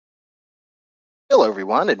Hello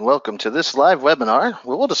everyone, and welcome to this live webinar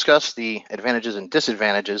where we'll discuss the advantages and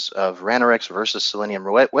disadvantages of Ranorex versus Selenium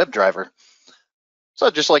WebDriver. So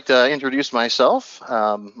I'd just like to introduce myself.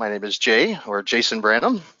 My name is Jay, or Jason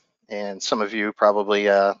Branham, and some of you probably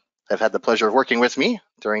have had the pleasure of working with me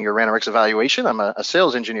during your Ranorex evaluation. I'm a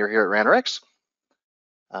sales engineer here at Ranorex.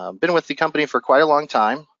 Been with the company for quite a long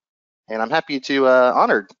time, and I'm happy to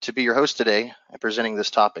honored to be your host today and presenting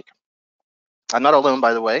this topic. I'm not alone,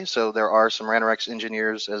 by the way, so there are some Ranorex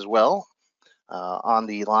engineers as well on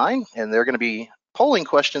the line, and they're going to be polling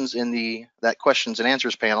questions in that questions and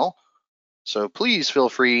answers panel. So please feel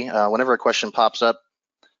free whenever a question pops up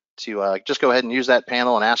to just go ahead and use that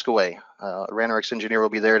panel and ask away. A Ranorex engineer will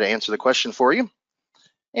be there to answer the question for you.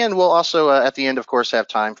 And we'll also, at the end, of course, have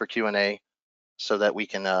time for Q&A so that we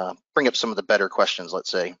can bring up some of the better questions, let's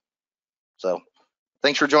say. So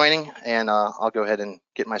thanks for joining, and I'll go ahead and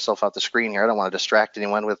get myself out the screen here. I don't want to distract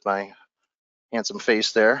anyone with my handsome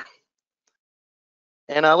face there.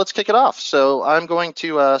 And let's kick it off. So I'm going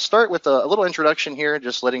to start with a little introduction here,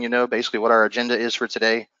 just letting you know basically what our agenda is for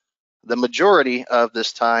today. The majority of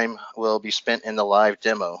this time will be spent in the live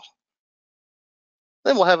demo.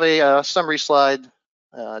 Then we'll have a summary slide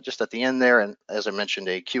just at the end there, and as I mentioned,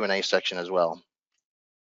 a Q&A section as well.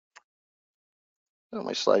 Oh,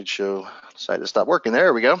 my slideshow decided to stop working.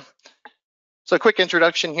 There we go. So a quick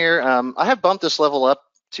introduction here. I have bumped this level up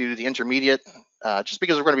to the intermediate just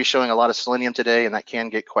because we're going to be showing a lot of Selenium today, and that can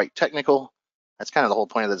get quite technical. That's kind of the whole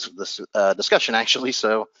point of this discussion, actually.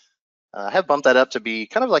 So I have bumped that up to be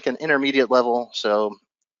kind of like an intermediate level. So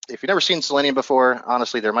if you've never seen Selenium before,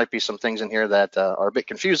 honestly, there might be some things in here that are a bit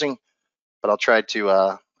confusing, but I'll try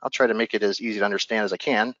to make it as easy to understand as I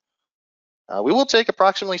can. We will take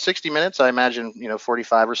approximately 60 minutes. I imagine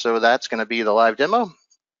 45 or so of that's going to be the live demo,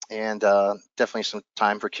 and definitely some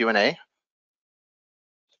time for Q&A.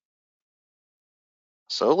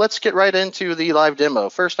 So let's get right into the live demo.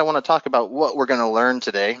 First, I want to talk about what we're going to learn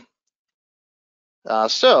today.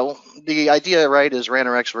 So the idea, right, is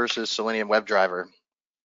Ranorex versus Selenium WebDriver.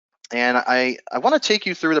 And I want to take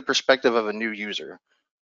you through the perspective of a new user.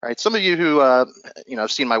 Right? Some of you who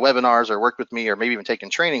have seen my webinars or worked with me or maybe even taken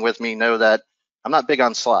training with me know that I'm not big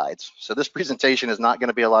on slides. So this presentation is not going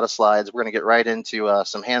to be a lot of slides. We're going to get right into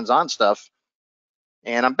some hands-on stuff.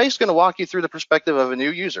 And I'm basically going to walk you through the perspective of a new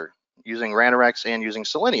user using Ranorex and using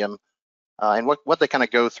Selenium and what they kind of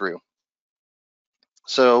go through.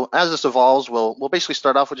 So as this evolves, we'll basically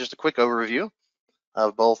start off with just a quick overview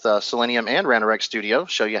of both Selenium and Ranorex Studio,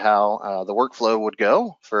 show you how the workflow would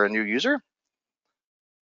go for a new user.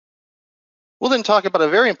 We'll then talk about a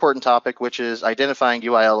very important topic, which is identifying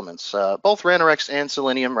UI elements. Both Ranorex and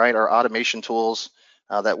Selenium, right, are automation tools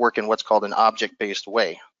that work in what's called an object-based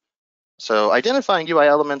way. So identifying UI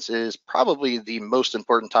elements is probably the most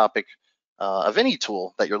important topic of any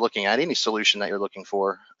tool that you're looking at, any solution that you're looking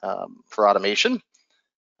for automation.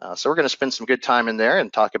 So we're going to spend some good time in there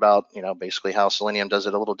and talk about, basically how Selenium does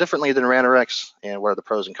it a little differently than Ranorex and what are the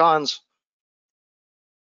pros and cons.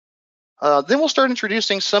 Then we'll start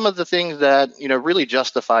introducing some of the things that really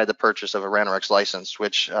justify the purchase of a Ranorex license,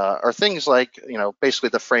 which are things like basically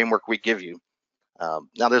the framework we give you.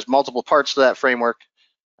 Now there's multiple parts to that framework,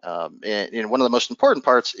 and one of the most important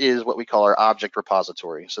parts is what we call our object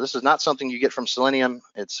repository. So this is not something you get from Selenium.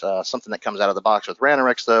 It's something that comes out of the box with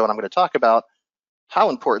Ranorex, though, and I'm going to talk about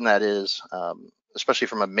how important that is, especially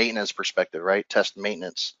from a maintenance perspective, right? Test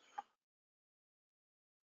maintenance.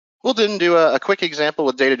 We'll then do a quick example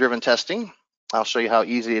with data-driven testing. I'll show you how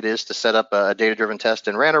easy it is to set up a data-driven test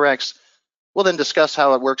in Ranorex. We'll then discuss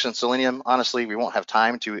how it works in Selenium. Honestly, we won't have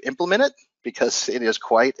time to implement it because it is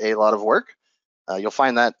quite a lot of work. You'll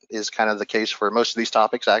find that is kind of the case for most of these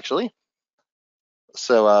topics, actually.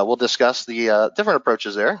 So we'll discuss the different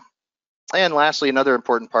approaches there. And lastly, another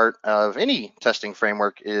important part of any testing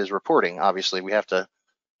framework is reporting. Obviously, we have to,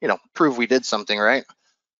 prove we did something, right?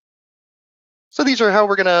 So these are how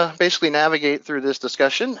we're going to basically navigate through this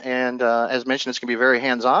discussion. And as mentioned, it's going to be very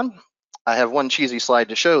hands-on. I have one cheesy slide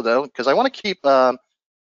to show, though, because I want to keep,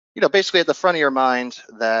 basically at the front of your mind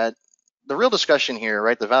that the real discussion here,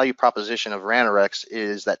 right, the value proposition of Ranorex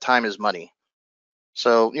is that time is money.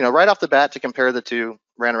 So, right off the bat, to compare the two,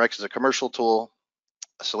 Ranorex is a commercial tool.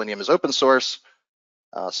 Selenium is open source.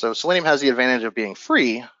 So Selenium has the advantage of being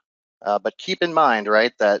free, but keep in mind,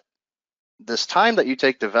 right, that this time that you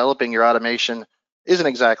take developing your automation isn't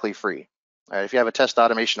exactly free. Right? If you have a test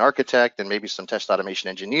automation architect and maybe some test automation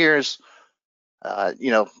engineers,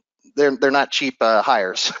 they're not cheap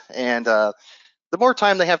hires. And the more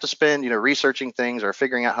time they have to spend, researching things or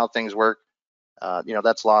figuring out how things work,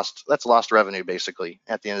 that's lost revenue basically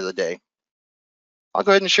at the end of the day. I'll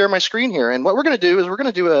go ahead and share my screen here. And what we're going to do is we're going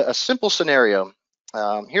to do a simple scenario.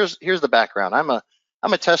 Here's the background.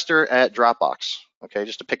 I'm a tester at Dropbox. Okay,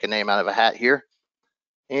 just to pick a name out of a hat here.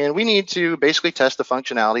 And we need to basically test the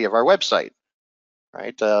functionality of our website,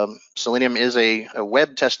 right? Selenium is a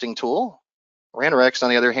web testing tool. Ranorex, on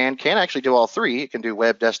the other hand, can actually do all three. It can do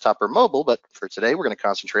web, desktop, or mobile, but for today, we're going to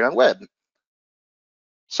concentrate on web.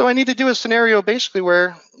 So I need to do a scenario basically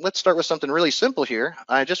where, let's start with something really simple here.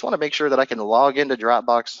 I just want to make sure that I can log into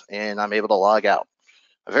Dropbox and I'm able to log out.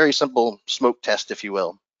 A very simple smoke test, if you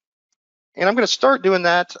will. And I'm going to start doing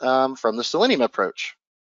that from the Selenium approach.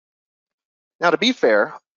 Now, to be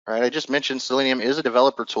fair, right, I just mentioned Selenium is a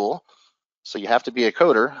developer tool, so you have to be a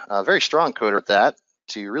coder, a very strong coder at that,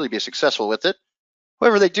 to really be successful with it.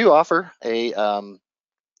 However, they do offer a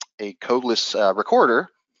codeless recorder.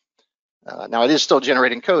 Now, it is still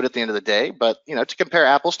generating code at the end of the day, but to compare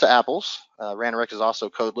apples to apples, Ranorex is also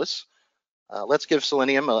codeless. Let's give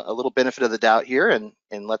Selenium a little benefit of the doubt here, and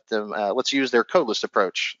let's use their codeless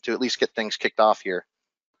approach to at least get things kicked off here.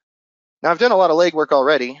 Now, I've done a lot of legwork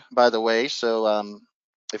already, by the way, so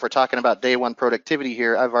if we're talking about day one productivity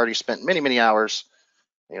here, I've already spent many hours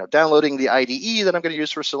downloading the IDE that I'm going to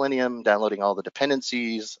use for Selenium, downloading all the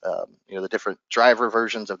dependencies, the different driver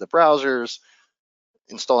versions of the browsers,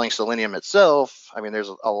 installing Selenium itself. I mean,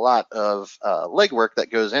 there's a lot of legwork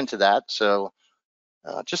that goes into that. So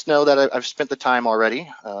just know that I've spent the time already.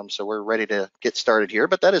 So we're ready to get started here.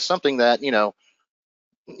 But that is something that,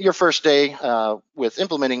 your first day with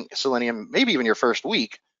implementing Selenium, maybe even your first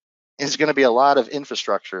week, is going to be a lot of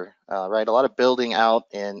infrastructure, right? A lot of building out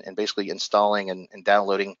and basically installing and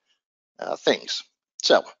downloading things.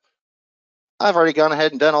 So I've already gone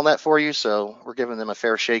ahead and done all that for you. So we're giving them a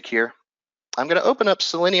fair shake here. I'm going to open up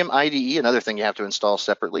Selenium IDE, another thing you have to install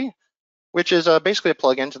separately, which is basically a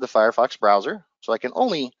plugin to the Firefox browser. So I can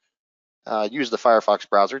only use the Firefox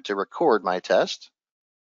browser to record my test.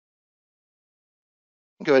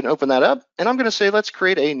 Go ahead and open that up. And I'm going to say, let's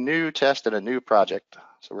create a new test and a new project.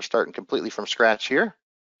 So we're starting completely from scratch here.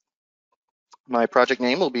 My project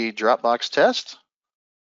name will be Dropbox Test.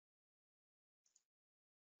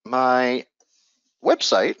 My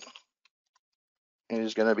website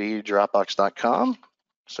is going to be dropbox.com.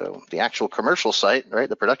 So the actual commercial site, right,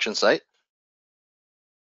 the production site.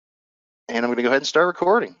 And I'm going to go ahead and start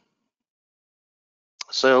recording.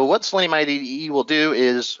 So what Selenium IDE will do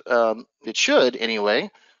is, it should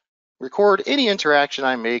anyway, record any interaction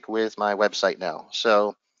I make with my website now.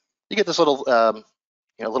 So you get this little,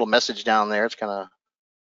 little message down there. It's kind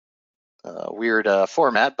of weird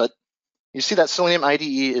format, but you see that Selenium IDE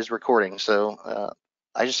is recording. So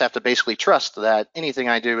I just have to basically trust that anything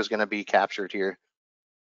I do is going to be captured here.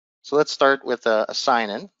 So let's start with a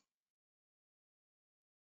sign-in.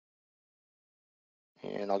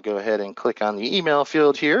 And I'll go ahead and click on the email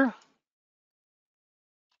field here.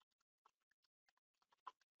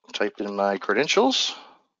 Type in my credentials.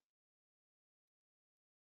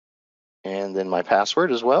 And then my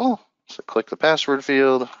password as well. So click the password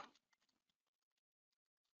field.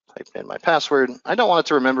 Type in my password. I don't want it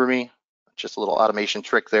to remember me. Just a little automation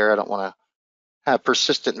trick there. I don't want to have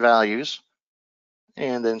persistent values.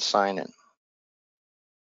 And then sign in.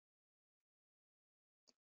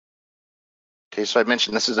 Okay, so I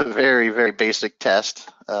mentioned this is a very basic test.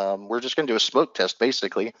 We're just going to do a smoke test,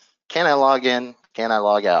 basically. Can I log in? Can I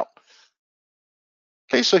log out?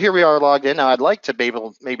 Okay, so here we are logged in. Now I'd like to be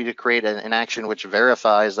able maybe to create an action which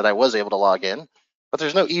verifies that I was able to log in, but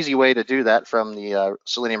there's no easy way to do that from the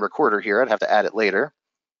Selenium recorder here. I'd have to add it later.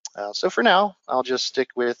 So for now, I'll just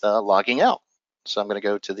stick with logging out. So I'm going to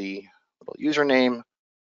go to the little username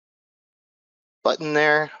button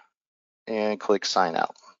there and click sign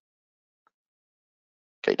out.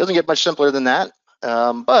 Okay, it doesn't get much simpler than that,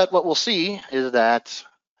 but what we'll see is that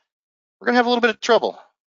we're going to have a little bit of trouble.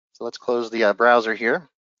 So let's close the browser here.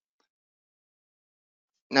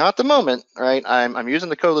 Now at the moment, right, I'm using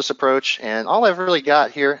the codeless approach, and all I've really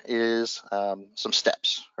got here is some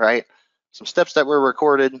steps, right? Some steps that were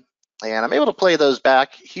recorded, and I'm able to play those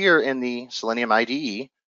back here in the Selenium IDE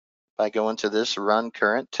by going to this Run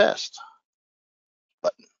Current Test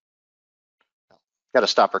button. Got to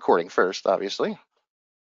stop recording first, obviously.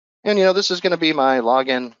 And this is going to be my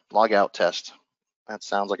login, logout test. That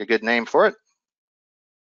sounds like a good name for it.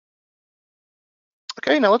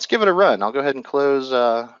 Okay, now let's give it a run. I'll go ahead and close,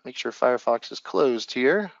 make sure Firefox is closed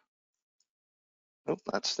here. Oh,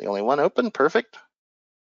 that's the only one open, perfect.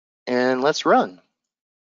 And let's run.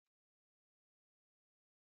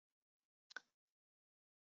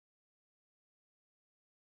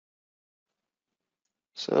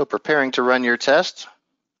 So preparing to run your test.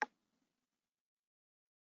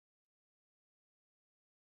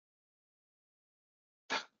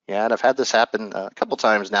 Yeah, and I've had this happen a couple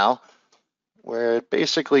times now, where it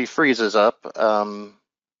basically freezes up. Of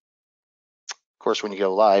course, when you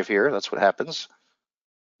go live here, that's what happens.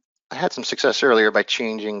 I had some success earlier by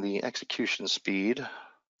changing the execution speed.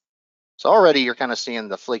 So already you're kind of seeing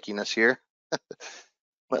the flakiness here.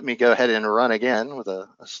 Let me go ahead and run again with a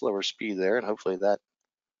slower speed there, and hopefully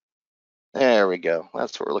there we go.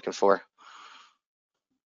 That's what we're looking for.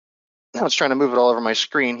 Now it's trying to move it all over my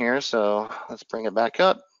screen here, so let's bring it back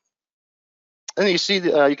up. And you see,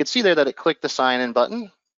 you can see there that it clicked the sign in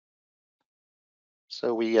button.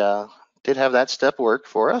 So we did have that step work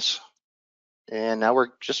for us. And now we're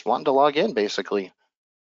just wanting to log in, basically.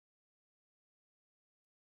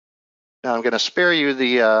 Now I'm going to spare you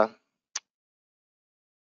the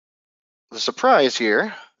surprise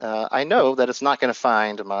here. I know that it's not going to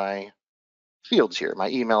find my fields here, my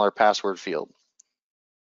email or password field.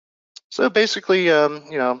 So basically,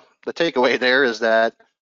 the takeaway there is that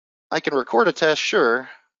I can record a test, sure.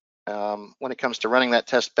 When it comes to running that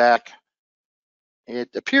test back, it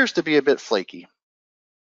appears to be a bit flaky.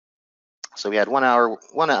 So we had one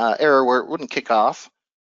error where it wouldn't kick off.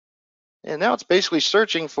 And now it's basically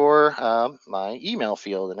searching for my email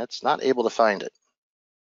field, and it's not able to find it.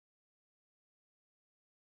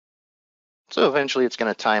 So eventually it's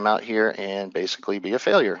going to time out here and basically be a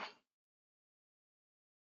failure.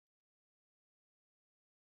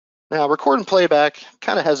 Now, record and playback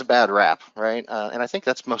kind of has a bad rap, right? And I think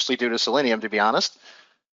that's mostly due to Selenium, to be honest.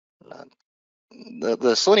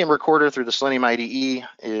 The Selenium recorder through the Selenium IDE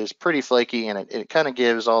is pretty flaky, and it kind of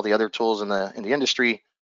gives all the other tools in the industry,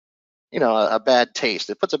 a bad taste.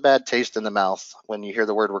 It puts a bad taste in the mouth when you hear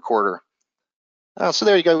the word recorder. So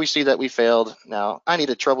there you go. We see that we failed. Now, I need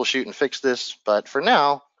to troubleshoot and fix this, but for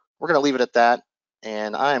now, we're going to leave it at that,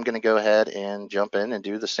 and I am going to go ahead and jump in and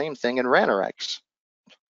do the same thing in Ranorex.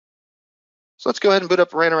 So let's go ahead and boot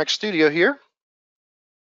up Ranorex Studio here.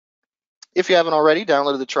 If you haven't already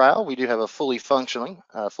downloaded the trial, we do have a fully functioning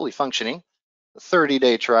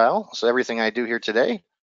 30-day trial. So everything I do here today,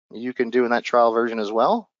 you can do in that trial version as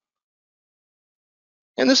well.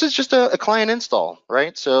 And this is just a client install,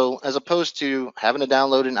 right? So as opposed to having to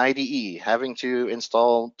download an IDE, having to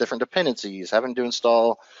install different dependencies, having to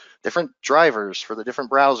install different drivers for the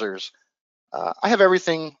different browsers, I have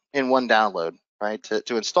everything in one download, right?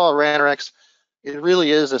 To install Ranorex, it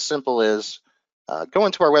really is as simple as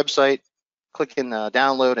going to our website, clicking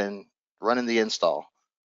download, and running the install.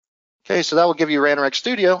 Okay, so that will give you Ranorex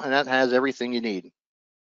Studio, and that has everything you need.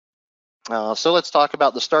 So let's talk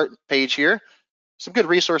about the start page here. Some good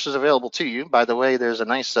resources available to you. By the way, there's a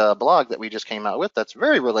nice blog that we just came out with that's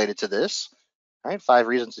very related to this. All right, 5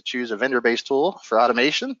 reasons to choose a vendor-based tool for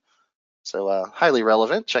automation. So highly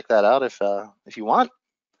relevant. Check that out if you want.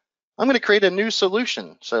 I'm going to create a new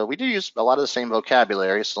solution. So we do use a lot of the same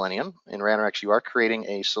vocabulary as Selenium. In Ranorex, you are creating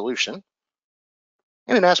a solution.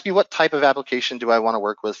 And it asks you what type of application do I want to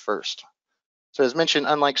work with first. So as mentioned,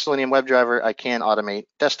 unlike Selenium WebDriver, I can automate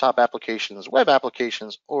desktop applications, web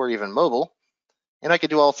applications, or even mobile. And I could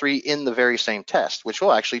do all three in the very same test, which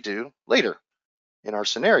we'll actually do later in our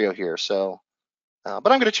scenario here. So,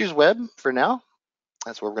 but I'm going to choose web for now.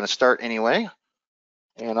 That's where we're going to start anyway.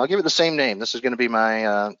 And I'll give it the same name. This is going to be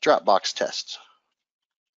my Dropbox test.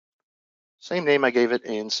 Same name I gave it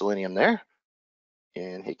in Selenium there.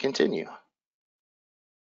 And hit continue.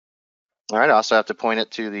 All right, I also have to point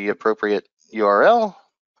it to the appropriate URL.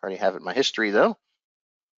 I already have it in my history though.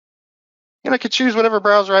 And I could choose whatever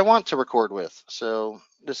browser I want to record with. So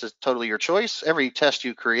this is totally your choice. Every test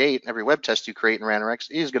you create, every web test you create in Ranorex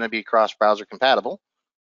is going to be cross-browser compatible.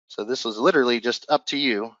 So this is literally just up to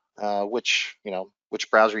you which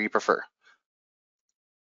browser you prefer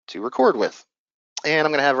to record with. And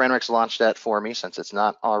I'm going to have Ranorex launch that for me since it's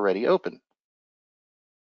not already open.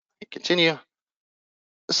 Hit continue.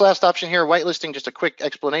 This last option here, whitelisting, just a quick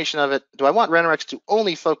explanation of it. Do I want Ranorex to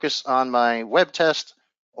only focus on my web test,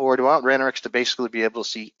 or do I want Ranorex to basically be able to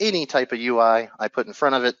see any type of UI I put in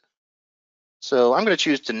front of it? So I'm going to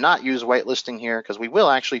choose to not use whitelisting here because we will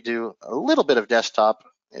actually do a little bit of desktop.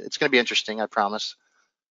 It's going to be interesting, I promise.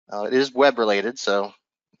 It is web related, so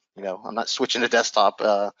I'm not switching to desktop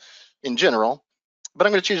in general. But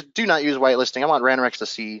I'm going to choose do not use whitelisting. I want Ranorex to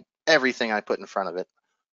see everything I put in front of it.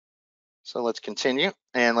 So let's continue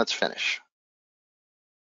and let's finish.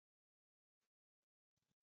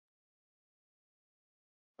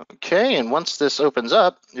 Okay, and once this opens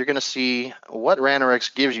up, you're going to see what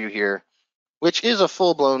Ranorex gives you here, which is a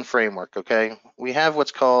full-blown framework, okay? We have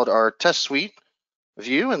what's called our test suite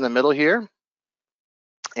view in the middle here,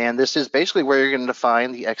 and this is basically where you're going to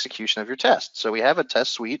define the execution of your test. So we have a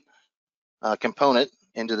test suite component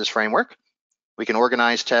into this framework. We can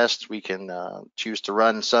organize tests. We can choose to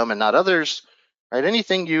run some and not others. Right?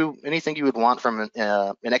 Anything you would want from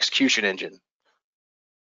an execution engine.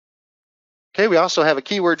 Okay, we also have a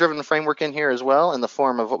keyword-driven framework in here as well in the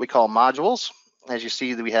form of what we call modules. As you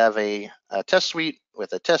see, we have a test suite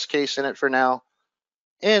with a test case in it for now.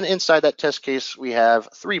 And inside that test case, we have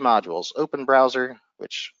 3 modules: Open Browser,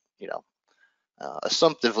 which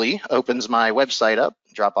assumptively opens my website up,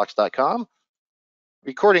 Dropbox.com;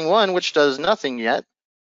 Recording 1, which does nothing yet;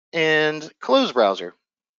 and Close Browser,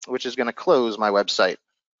 which is going to close my website.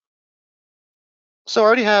 So I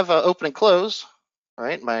already have open and close. All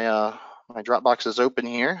right, my Dropbox is open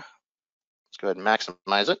here. Let's go ahead and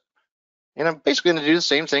maximize it. And I'm basically going to do the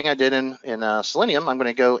same thing I did in Selenium. I'm going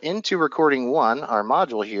to go into Recording 1, our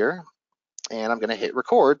module here, and I'm going to hit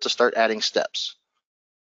record to start adding steps.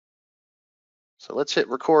 So let's hit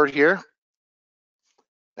record here.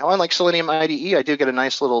 Now, unlike Selenium IDE, I do get a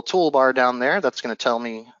nice little toolbar down there that's going to tell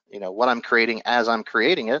me, what I'm creating as I'm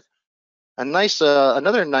creating it.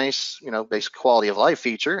 Another nice, basic quality of life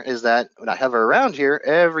feature is that when I hover around here,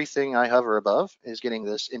 everything I hover above is getting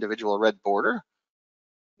this individual red border.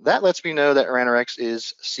 That lets me know that Ranorex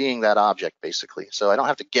is seeing that object, basically. So I don't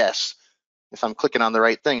have to guess if I'm clicking on the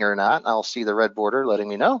right thing or not. I'll see the red border letting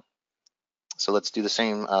me know. So let's do the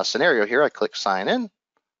same scenario here. I click sign in.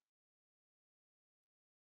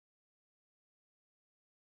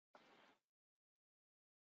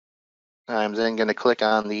 I'm then going to click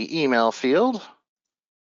on the email field.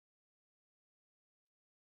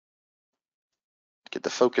 Get the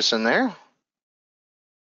focus in there.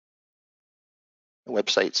 The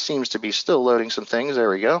website seems to be still loading some things. There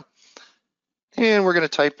we go. And we're going to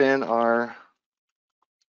type in our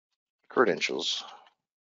credentials.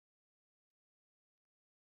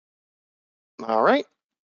 All right.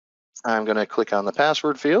 I'm going to click on the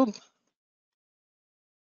password field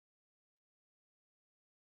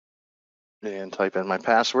and type in my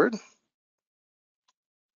password.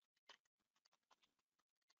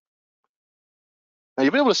 Now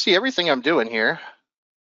you'll be able to see everything I'm doing here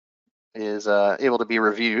is able to be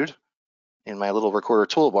reviewed in my little recorder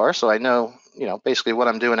toolbar, so I know, basically what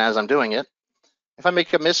I'm doing as I'm doing it. If I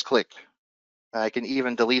make a misclick, I can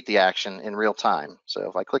even delete the action in real time. So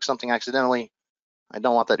if I click something accidentally, I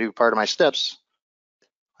don't want that to be part of my steps,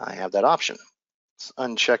 I have that option. Let's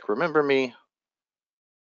uncheck remember me,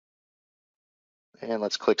 and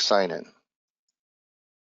let's click sign in.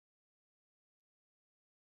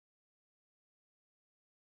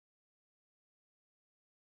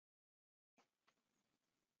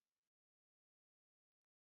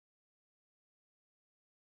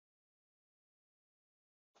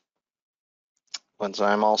 Once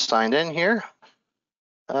I'm all signed in here,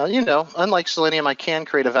 unlike Selenium, I can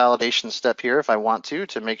create a validation step here if I want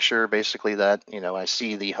to make sure basically that, I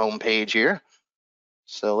see the home page here.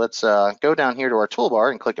 So let's go down here to our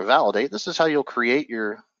toolbar and click validate. This is how you'll create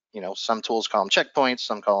your, some tools call them checkpoints,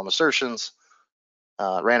 some call them assertions.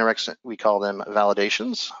 Ranorex, we call them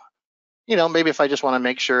validations. Maybe if I just want to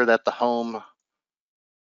make sure that the home,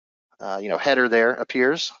 header there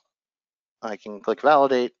appears, I can click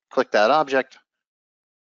validate, click that object.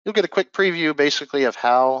 You'll get a quick preview basically of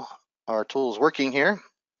how our tool is working here.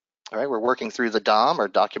 All right, we're working through the DOM, or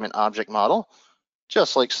document object model,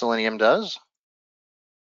 just like Selenium does.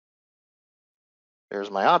 There's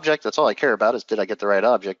my object. That's all I care about is, did I get the right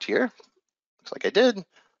object here? Looks like I did. And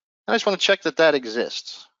I just want to check that that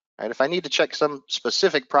exists. All right, if I need to check some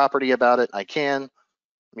specific property about it, I can.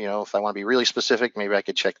 If I want to be really specific, maybe I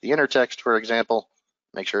could check the inner text, for example,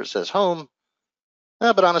 make sure it says home.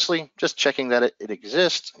 But honestly, just checking that it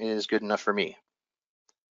exists is good enough for me.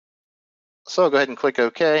 So I'll go ahead and click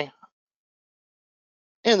OK.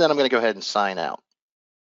 And then I'm going to go ahead and sign out.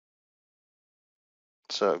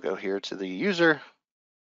 So go here to the user,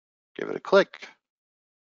 give it a click.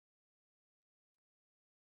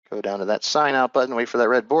 Go down to that sign out button, wait for that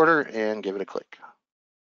red border, and give it a click.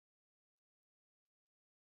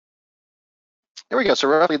 There we go. So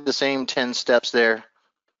roughly the same 10 steps there.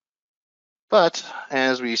 But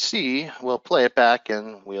as we see, we'll play it back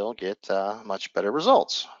and we'll get much better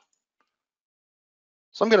results.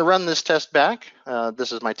 So I'm going to run this test back.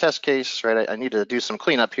 This is my test case, right? I need to do some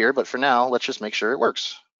cleanup here, but for now, let's just make sure it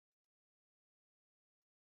works.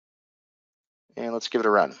 And let's give it a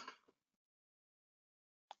run.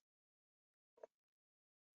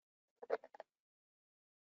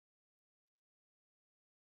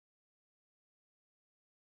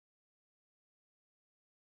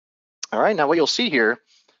 All right, now what you'll see here,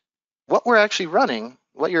 what we're actually running,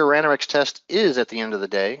 what your Ranorex test is at the end of the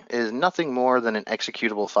day, is nothing more than an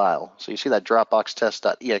executable file. So you see that Dropbox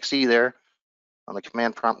test.exe there on the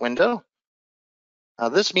command prompt window.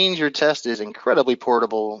 This means your test is incredibly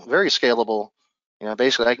portable, very scalable.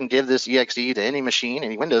 Basically, I can give this exe to any machine,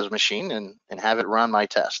 any Windows machine, and have it run my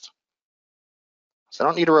test. So I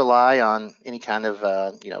don't need to rely on any kind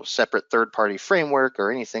of separate third-party framework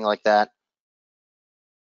or anything like that.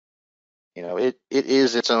 It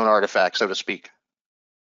is its own artifact, so to speak.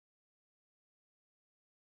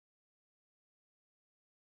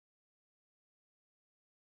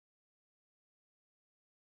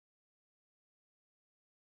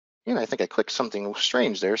 I think I clicked something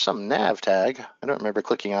strange there, some nav tag. I don't remember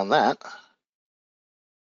clicking on that.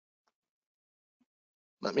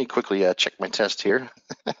 Let me quickly check my test here.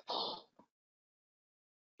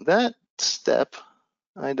 That step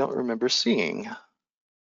I don't remember seeing.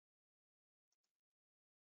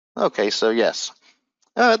 Okay, so yes,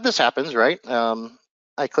 this happens, right?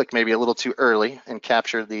 I clicked maybe a little too early and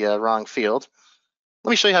captured the wrong field.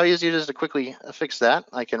 Let me show you how easy it is to quickly fix that.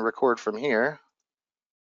 I can record from here,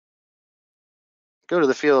 go to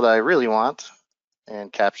the field I really want,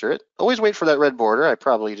 and capture it. Always wait for that red border. I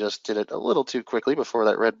probably just did it a little too quickly before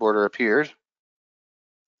that red border appeared.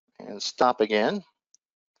 And stop again.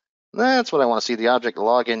 That's what I want to see, the object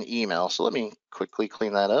login email. So let me quickly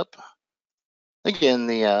clean that up. Again,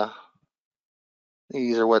 these are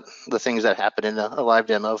the things that happen in a live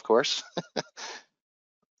demo, of course.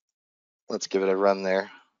 Let's give it a run there.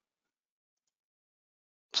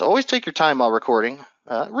 So always take your time while recording.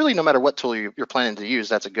 Really, no matter what tool you're planning to use,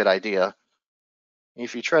 that's a good idea.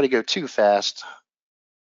 If you try to go too fast,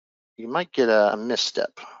 you might get a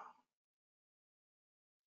misstep.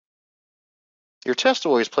 Your test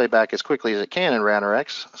will always play back as quickly as it can in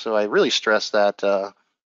Ranorex, so I really stress that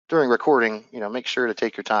during recording, make sure to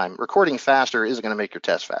take your time. Recording faster isn't going to make your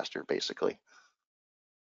test faster, basically.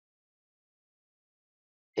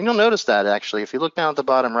 And you'll notice that actually, if you look down at the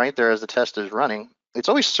bottom right there as the test is running, it's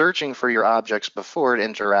always searching for your objects before it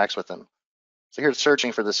interacts with them. So here it's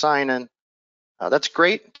searching for the sign-in. That's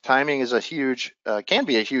great. Timing is can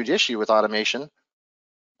be a huge issue with automation.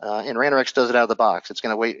 And Ranorex does it out of the box. It's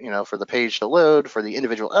going to wait, for the page to load, for the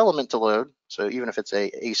individual element to load. So even if it's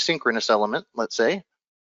a asynchronous element, let's say,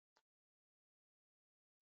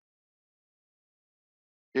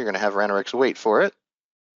 you're going to have Ranorex wait for it.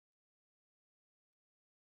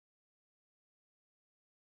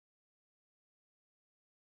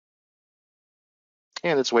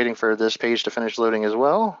 And it's waiting for this page to finish loading as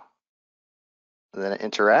well. And then it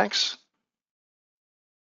interacts.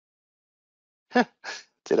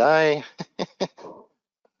 Did I?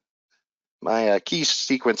 My key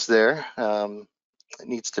sequence there it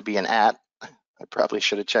needs to be an @ I probably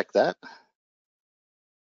should have checked that.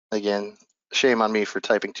 Again, shame on me for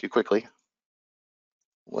typing too quickly.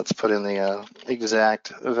 Let's put in the exact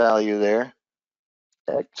value there.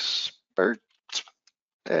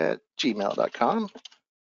 expert@gmail.com.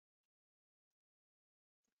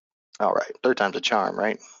 All right, third time's a charm,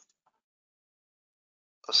 right?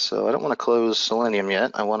 So I don't want to close Selenium yet.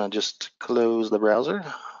 I want to just close the browser.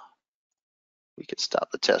 We could stop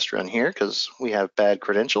the test run here because we have bad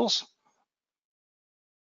credentials.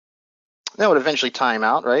 That would eventually time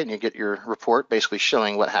out, right? And you get your report basically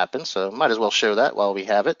showing what happened. So might as well show that while we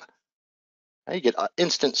have it. Now you get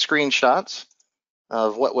instant screenshots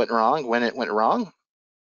of what went wrong, when it went wrong.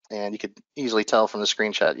 And you could easily tell from the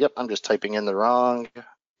screenshot, yep, I'm just typing in the wrong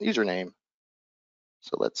username.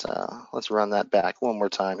 So let's run that back one more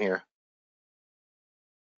time here.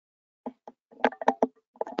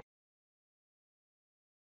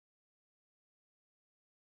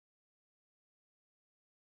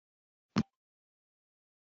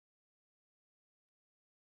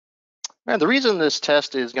 And the reason this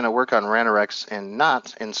test is going to work on Ranorex and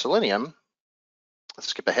not in Selenium, let's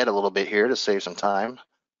skip ahead a little bit here to save some time,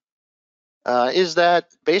 is that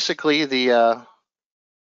basically the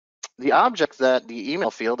object that the email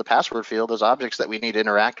field, the password field, those objects that we need to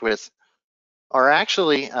interact with are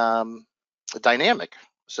actually dynamic.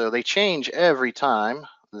 So they change every time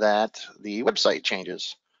that the website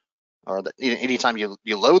changes, or anytime you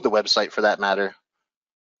load the website for that matter.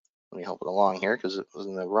 Let me help it along here because it was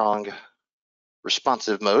in the wrong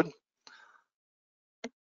responsive mode.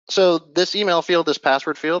 So this email field, this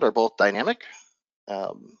password field are both dynamic.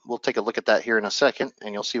 We'll take a look at that here in a second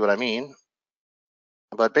and you'll see what I mean.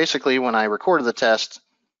 But basically when I recorded the test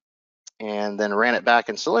and then ran it back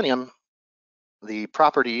in Selenium, the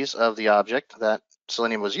properties of the object that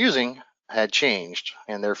Selenium was using had changed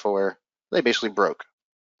and therefore they basically broke.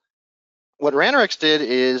 What Ranorex did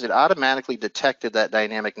is it automatically detected that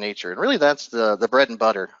dynamic nature. And really that's the bread and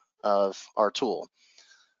butter of our tool.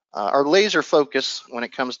 Our laser focus when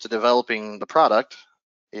it comes to developing the product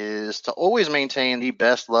is to always maintain the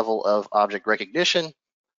best level of object recognition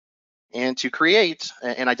and to create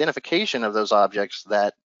an identification of those objects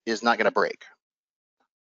that is not going to break.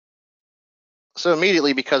 So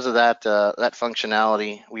immediately, because of that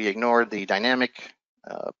functionality, we ignored the dynamic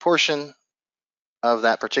portion of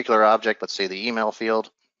that particular object, let's say the email field,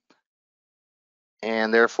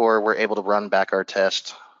 and therefore we're able to run back our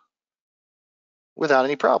test without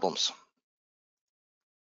any problems.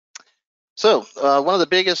 So one of the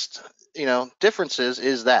biggest differences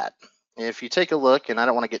is that if you take a look, and I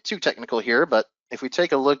don't want to get too technical here, but if we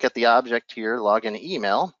take a look at the object here, login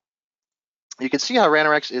email, you can see how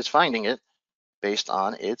Ranorex is finding it based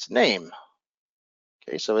on its name.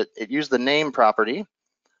 Okay, so it used the name property.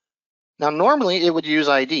 Now, normally it would use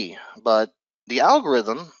ID, but the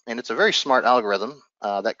algorithm, and it's a very smart algorithm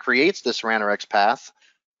that creates this Ranorex path,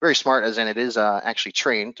 very smart as in it is actually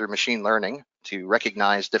trained through machine learning to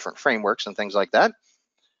recognize different frameworks and things like that.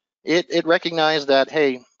 It recognized that,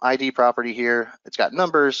 hey, ID property here, it's got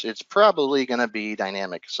numbers, it's probably going to be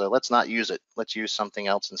dynamic, so let's not use it. Let's use something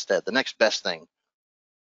else instead, the next best thing.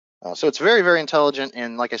 So it's very, very intelligent,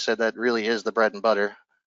 and like I said, that really is the bread and butter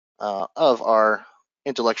of our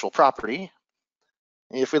intellectual property.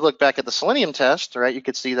 If we look back at the Selenium test, right, you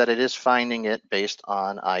could see that it is finding it based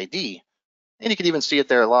on ID. And you can even see it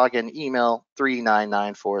there, login email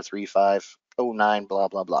 399435009, blah,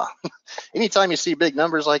 blah, blah. Anytime you see big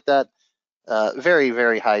numbers like that, very,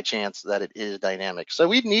 very high chance that it is dynamic. So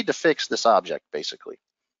we need to fix this object, basically.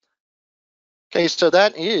 Okay, so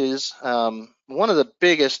that is one of the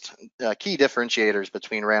biggest key differentiators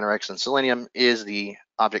between Ranorex and Selenium is the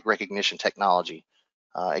object recognition technology.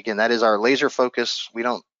 Again, that is our laser focus. We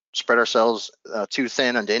don't spread ourselves too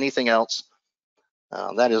thin into anything else.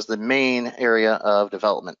 That is the main area of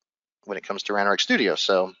development when it comes to Ranorex Studio.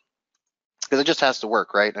 So, because it just has to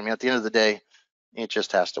work, right? I mean, at the end of the day, it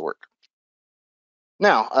just has to work.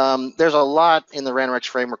 Now, there's a lot in the Ranorex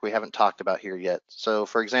framework we haven't talked about here yet. So,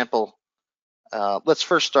 for example, let's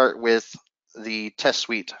first start with the test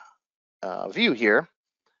suite view here,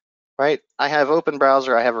 right? I have open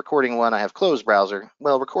browser, I have recording one, I have closed browser.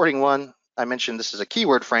 Well, recording one, I mentioned this is a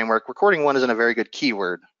keyword framework. Recording one isn't a very good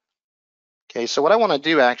keyword. Okay, so what I want to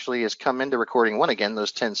do actually is come into recording one again,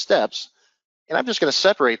 those 10 steps, and I'm just going to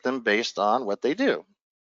separate them based on what they do,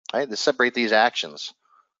 right? To separate these actions.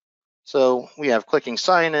 So we have clicking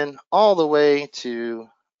sign in all the way to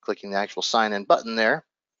clicking the actual sign in button there.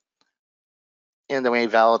 And then we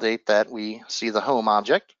validate that we see the home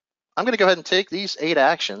object. I'm going to go ahead and take these 8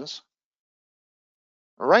 actions,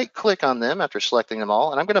 right click on them after selecting them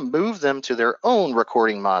all, and I'm going to move them to their own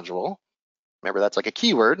recording module. Remember, that's like a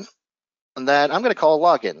keyword, and that I'm going to call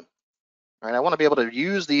login. Right, I want to be able to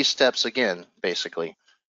use these steps again, basically.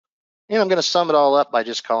 And I'm going to sum it all up by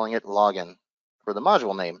just calling it login for the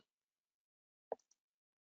module name.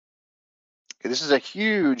 Okay, this is a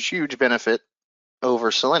huge, huge benefit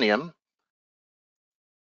over Selenium.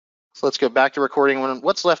 So let's go back to recording one.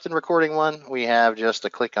 What's left in recording one? We have just a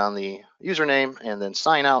click on the username and then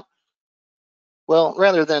sign out. Well,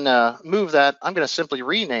 rather than move that, I'm going to simply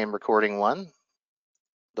rename recording one,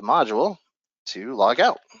 the module, to log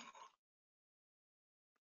out.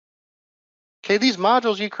 Okay, these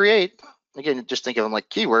modules you create, again, just think of them like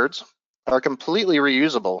keywords, are completely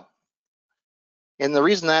reusable. And the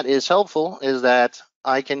reason that is helpful is that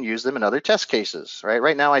I can use them in other test cases, right?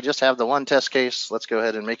 Right now, I just have the one test case. Let's go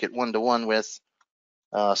ahead and make it one-to-one with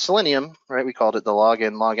Selenium, right? We called it the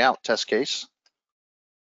login, logout test case.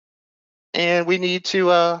 And we need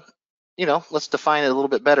to, let's define it a little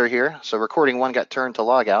bit better here. So recording one got turned to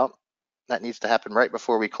logout. That needs to happen right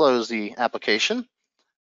before we close the application.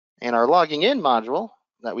 And our logging in module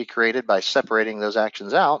that we created by separating those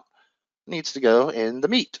actions out needs to go in the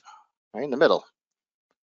meat, right, in the middle.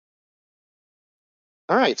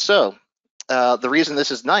 All right, so the reason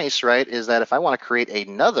this is nice, right, is that if I want to create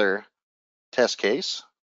another test case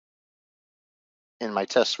in my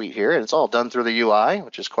test suite here, and it's all done through the UI,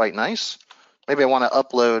 which is quite nice. Maybe I want to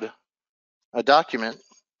upload a document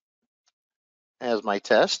as my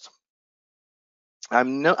test. I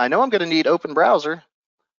know I'm going to need open browser.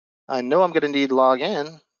 I know I'm going to need log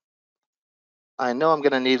in. I know I'm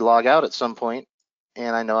going to need log out at some point,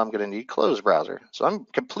 and I know I'm going to need close browser. So I'm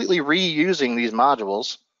completely reusing these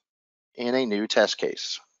modules in a new test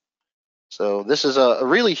case. So this is a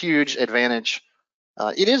really huge advantage.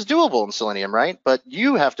 It is doable in Selenium, right? But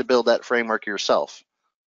you have to build that framework yourself.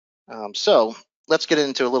 So let's get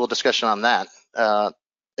into a little discussion on that.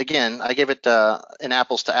 Again, I gave it an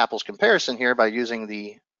apples to apples comparison here by using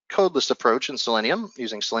the codeless approach in Selenium,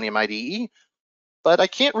 using Selenium IDE. but I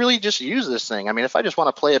can't really just use this thing. I mean, if I just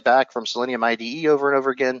want to play it back from Selenium IDE over and over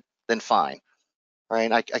again, then fine,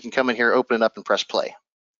 right? I can come in here, open it up, and press play.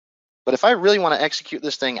 But if I really want to execute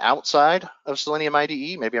this thing outside of Selenium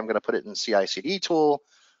IDE, maybe I'm going to put it in CI/CD tool,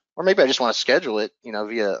 or maybe I just want to schedule it,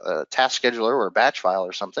 via a task scheduler or a batch file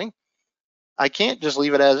or something. I can't just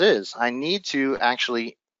leave it as is. I need to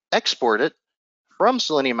actually export it from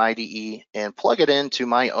Selenium IDE and plug it into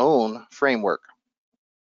my own framework.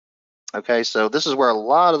 Okay, so this is where a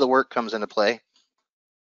lot of the work comes into play.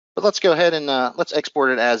 But let's go ahead and let's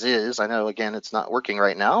export it as is. I know, again, it's not working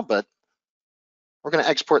right now, but we're going to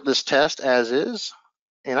export this test as is,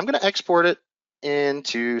 and I'm going to export it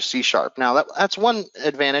into C#. Now, that's one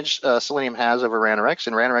advantage Selenium has over Ranorex.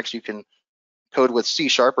 In Ranorex, you can code with C#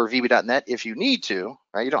 or VB.NET if you need to,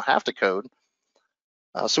 right? You don't have to code.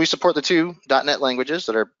 So we support the two .NET languages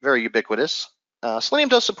that are very ubiquitous. Selenium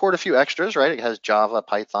does support a few extras, right? It has Java,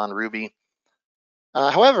 Python, Ruby.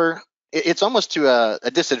 However, it's almost to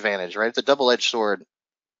a disadvantage, right? It's a double-edged sword.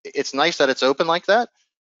 It's nice that it's open like that,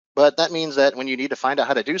 but that means that when you need to find out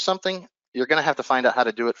how to do something, you're going to have to find out how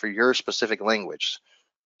to do it for your specific language.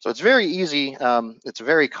 So it's very easy. It's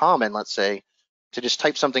very common, let's say, to just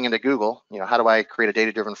type something into Google. How do I create a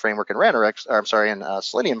data-driven framework in Ranorex? Or I'm sorry, in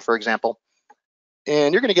Selenium, for example.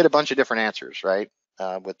 And you're going to get a bunch of different answers, right?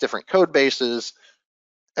 With different code bases.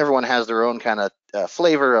 Everyone has their own kind of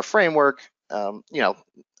flavor of framework.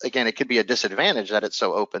 Again, it could be a disadvantage that it's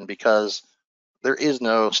so open because there is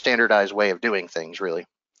no standardized way of doing things, really.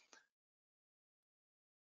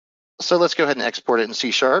 So let's go ahead and export it in C#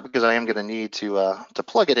 because I am going to need to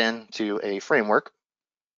plug it into a framework.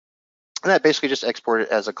 And that basically just export it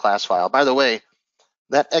as a class file. By the way,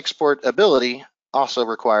 that export ability also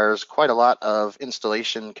requires quite a lot of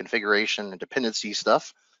installation, configuration, and dependency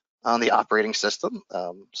stuff on the operating system.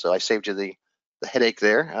 So I saved you the headache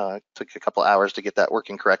there. It took a couple hours to get that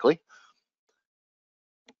working correctly.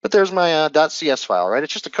 But there's my .cs file, right?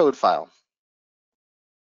 It's just a code file.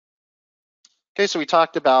 Okay, so we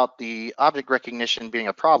talked about the object recognition being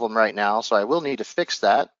a problem right now, so I will need to fix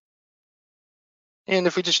that. And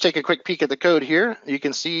if we just take a quick peek at the code here, you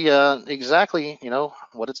can see exactly,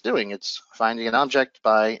 what it's doing. It's finding an object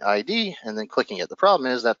by ID and then clicking it. The problem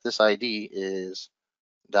is that this ID is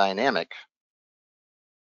dynamic.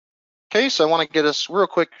 Okay, so I want to get us real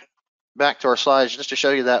quick back to our slides just to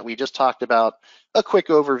show you that we just talked about a quick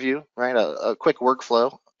overview, right? A quick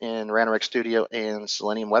workflow in Ranorex Studio and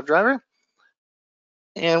Selenium WebDriver.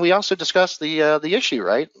 And we also discussed the issue,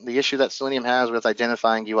 right? The issue that Selenium has with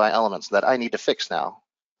identifying UI elements that I need to fix now.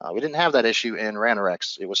 We didn't have that issue in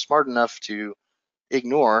Ranorex. It was smart enough to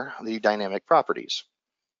ignore the dynamic properties.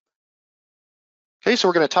 Okay, so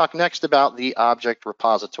we're going to talk next about the object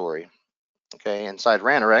repository, okay, inside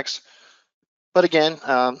Ranorex. But again,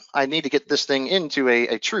 I need to get this thing into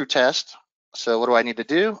a true test. So what do I need to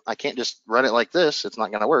do? I can't just run it like this. It's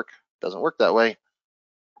not going to work. It doesn't work that way.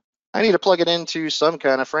 I need to plug it into some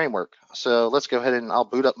kind of framework. So let's go ahead and I'll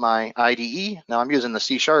boot up my IDE. Now I'm using the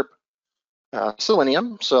C#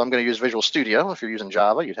 Selenium, so I'm going to use Visual Studio. If you're using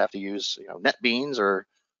Java, you'd have to use NetBeans or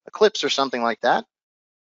Eclipse or something like that.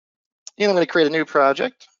 And I'm going to create a new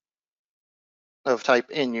project of type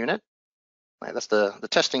in-unit. Right, that's the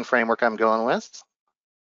testing framework I'm going with.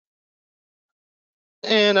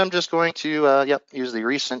 And I'm just going to use the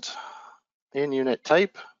recent in-unit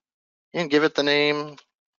type and give it the name,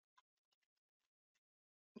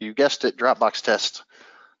 you guessed it, Dropbox test.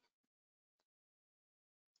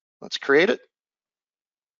 Let's create it.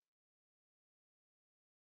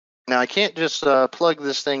 Now I can't just plug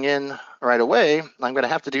this thing in right away. I'm going to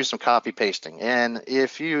have to do some copy pasting. And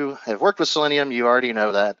if you have worked with Selenium, you already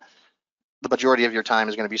know that the majority of your time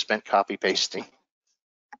is going to be spent copy pasting.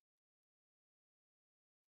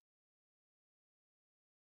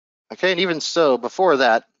 Okay, and even so, before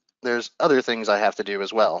that, there's other things I have to do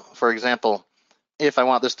as well. For example, if I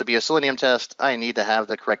want this to be a Selenium test, I need to have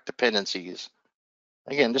the correct dependencies.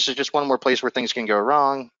 Again, this is just one more place where things can go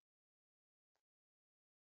wrong.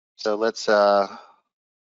 So let's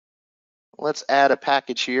add a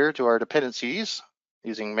package here to our dependencies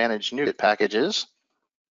using manage NuGet packages.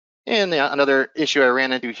 And another issue I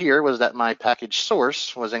ran into here was that my package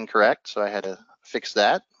source was incorrect, so I had to fix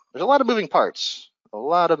that. There's a lot of moving parts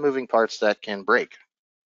that can break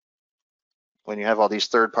when you have all these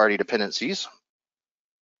third-party dependencies.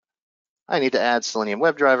 I need to add Selenium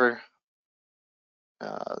WebDriver.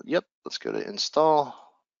 Let's go to install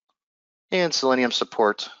and Selenium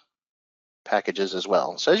support packages as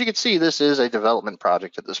well. So as you can see, this is a development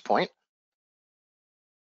project at this point.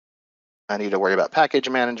 I need to worry about package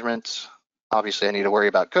management. Obviously, I need to worry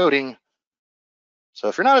about coding. So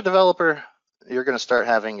if you're not a developer, you're going to start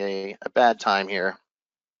having a bad time here.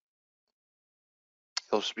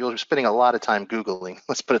 You'll be spending a lot of time Googling,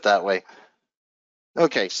 let's put it that way.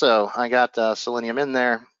 Okay, so I got Selenium in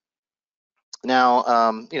there.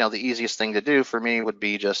 Now, the easiest thing to do for me would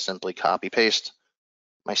be just simply copy paste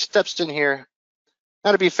my steps in here.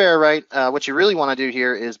 Now, to be fair, right, what you really want to do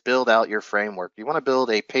here is build out your framework. You want to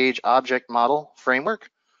build a page object model framework.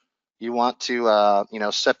 You want to,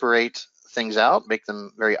 separate things out, make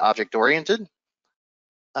them very object oriented.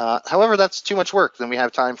 However, that's too much work than we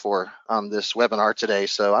have time for on this webinar today.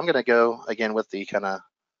 So I'm going to go again with the kind of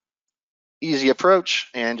easy approach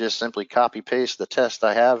and just simply copy paste the test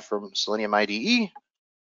I have from Selenium IDE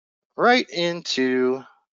right into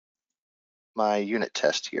my unit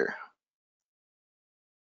test here.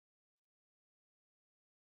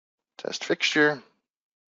 Test fixture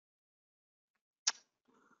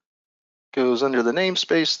goes under the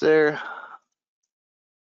namespace there.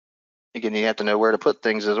 Again, you have to know where to put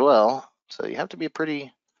things as well. So you have to be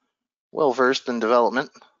pretty well versed in development.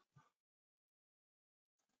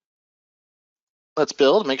 Let's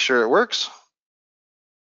build, make sure it works.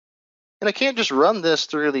 And I can't just run this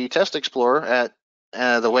through the Test Explorer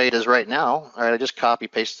at the way it is right now. All right, I just copy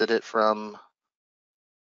pasted it from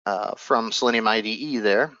Selenium IDE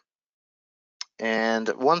there. And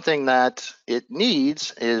one thing that it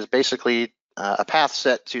needs is basically a path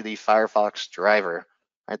set to the Firefox driver,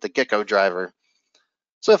 right, the Gecko driver.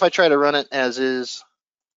 So if I try to run it as is,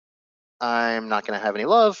 I'm not going to have any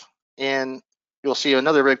love. And you'll see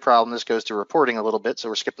another big problem. This goes to reporting a little bit, so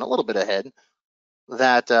we're skipping a little bit ahead.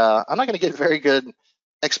 That I'm not going to get very good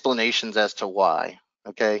explanations as to why.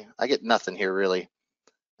 Okay, I get nothing here really.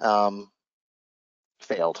 Failed.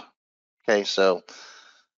 Okay, so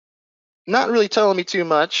not really telling me too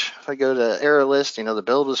much. If I go to error list, the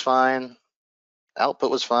build was fine,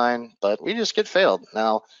 output was fine, but we just get failed.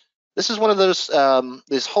 Now, this is one of those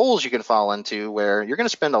these holes you can fall into where you're going to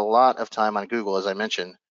spend a lot of time on Google, as I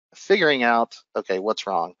mentioned, figuring out, okay, what's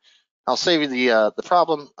wrong. I'll save you the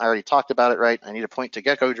problem. I already talked about it, right? I need to point to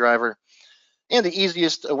Gecko driver. And the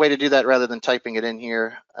easiest way to do that rather than typing it in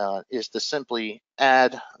here is to simply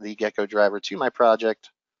add the Gecko driver to my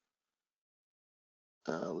project.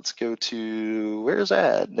 Let's go to, where's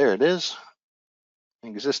add? There it is,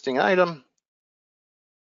 existing item.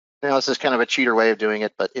 Now this is kind of a cheater way of doing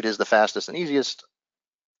it, but it is the fastest and easiest.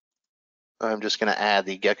 I'm just gonna add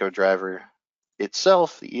the Gecko driver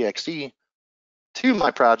itself, the exe, to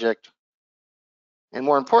my project. And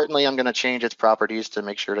more importantly, I'm gonna change its properties to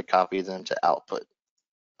make sure to copy them to output,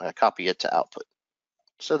 copy it to output,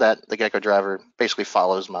 so that the Gecko driver basically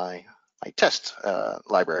follows my test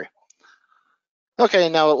library. Okay,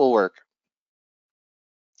 now it will work.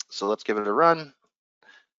 So let's give it a run.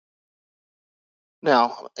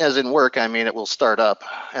 Now, as in work, I mean it will start up.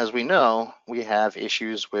 As we know, we have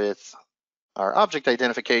issues with our object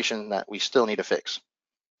identification that we still need to fix.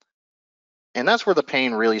 And that's where the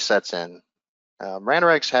pain really sets in.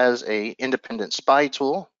 Ranorex has an independent spy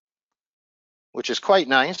tool, which is quite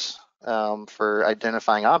nice for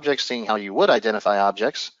identifying objects, seeing how you would identify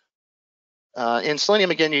objects. In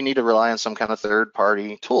Selenium, again, you need to rely on some kind of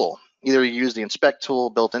third-party tool. Either you use the inspect tool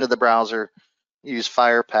built into the browser, use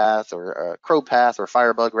FirePath or CrowPath or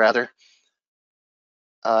Firebug rather,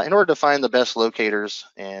 in order to find the best locators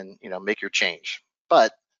and make your change.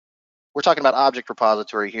 But we're talking about object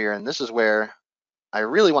repository here, and this is where I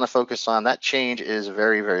really want to focus on. That change is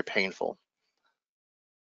very, very painful.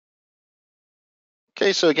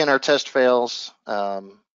 Okay, so again, our test fails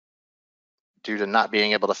due to not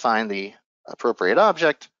being able to find the appropriate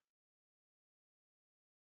object.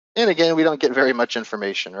 And again, we don't get very much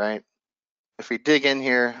information, right? If we dig in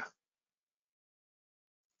here,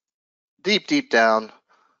 deep down,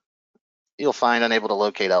 you'll find unable to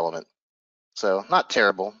locate element. So not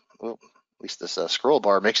terrible. Well, at least this scroll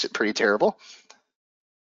bar makes it pretty terrible.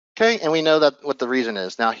 Okay, and we know that what the reason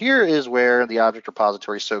is. Now here is where the object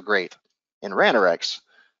repository is so great in Ranorex.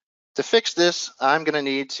 To fix this, I'm going to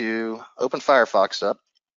need to open Firefox up,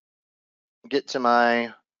 get to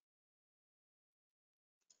my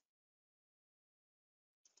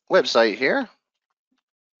website here,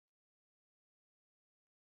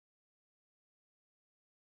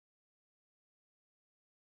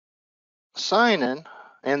 sign in,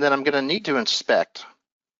 and then I'm going to need to inspect.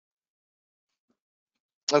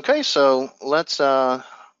 Okay, so let's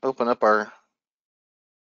open up our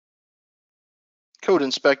code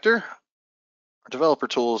inspector, our developer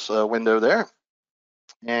tools window there,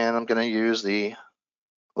 and I'm going to use the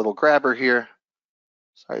little grabber here.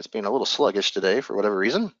 Sorry, it's being a little sluggish today for whatever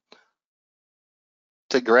reason,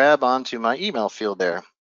 to grab onto my email field there.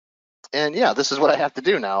 And yeah, this is what I have to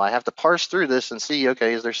do now. I have to parse through this and see,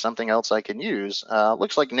 okay, is there something else I can use?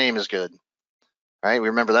 Looks like name is good, right? We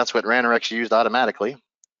remember that's what Ranorex used automatically.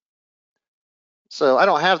 So I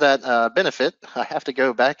don't have that benefit. I have to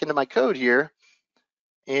go back into my code here.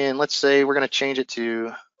 And let's say we're going to change it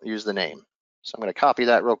to use the name. So I'm going to copy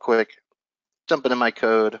that real quick, jump into my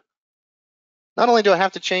code. Not only do I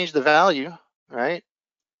have to change the value, right?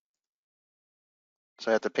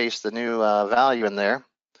 So I have to paste the new value in there.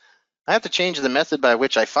 I have to change the method by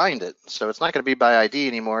which I find it. So it's not going to be by ID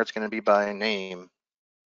anymore. It's going to be by name.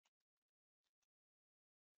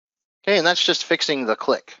 Okay, and that's just fixing the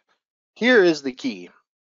click. Here is the key.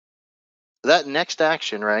 That next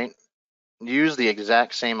action, right? Use the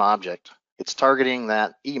exact same object. It's targeting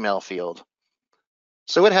that email field.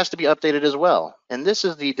 So it has to be updated as well. And this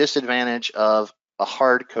is the disadvantage of a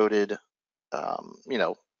hard-coded,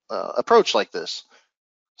 approach like this.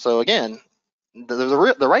 So again,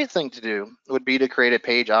 the right thing to do would be to create a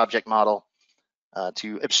page object model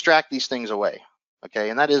to abstract these things away. Okay,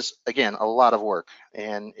 and that is, again, a lot of work,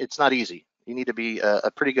 and it's not easy. You need to be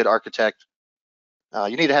a pretty good architect.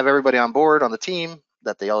 You need to have everybody on board on the team,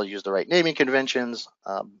 that they all use the right naming conventions.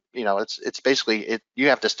 It's basically, you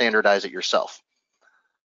have to standardize it yourself.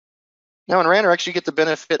 Now in Ranorex, you get the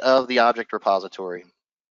benefit of the object repository.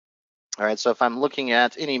 All right, so if I'm looking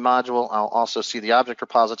at any module, I'll also see the object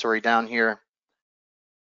repository down here.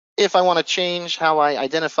 If I want to change how I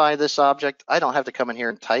identify this object, I don't have to come in here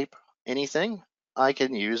and type anything. I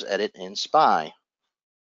can use edit in SPY.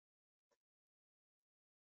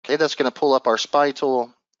 Okay, that's going to pull up our SPY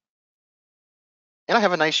tool. And I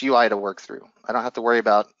have a nice UI to work through. I don't have to worry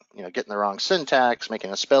about getting the wrong syntax,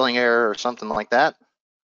 making a spelling error or something like that.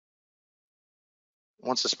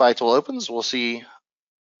 Once the SPY tool opens, we'll see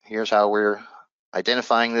here's how we're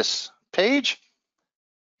identifying this page.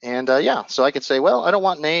 And yeah, so I could say, well, I don't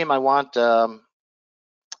want name, I want, I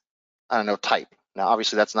don't know, type. Now,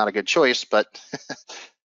 obviously that's not a good choice, but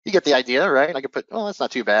you get the idea, right? I could put, well, that's not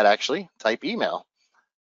too bad actually, type email.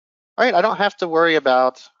 All right, I don't have to worry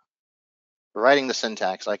about writing the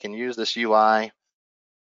syntax. I can use this UI.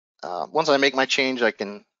 Once I make my change, I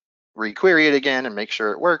can requery it again and make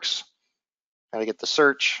sure it works. I get the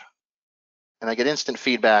search, and I get instant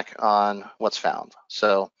feedback on what's found.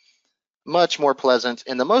 So much more pleasant.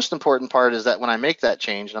 And the most important part is that when I make that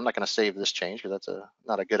change, and I'm not going to save this change because that's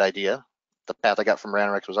not a good idea. The path I got from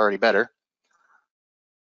Ranorex was already better.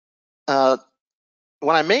 When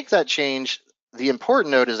I make that change, the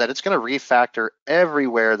important note is that it's going to refactor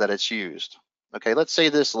everywhere that it's used. Okay, let's say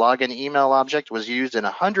this login email object was used in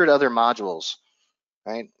 100 other modules,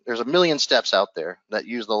 right? There's a million steps out there that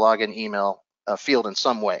use the login email field in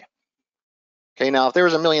some way. Okay, now if there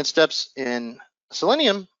was a million steps in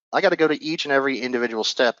Selenium, I got to go to each and every individual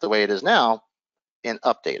step the way it is now and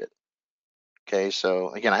update it. Okay,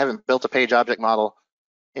 so again, I haven't built a page object model.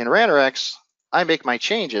 In Ranorex, I make my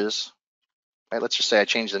changes. Right, let's just say I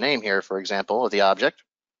change the name here, for example, of the object.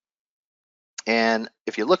 And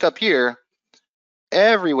if you look up here,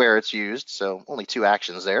 everywhere it's used, so only 2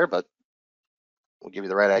 actions there, but we'll give you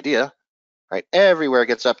the right idea, right? Everywhere it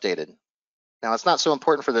gets updated. Now, it's not so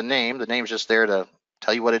important for the name. The name's just there to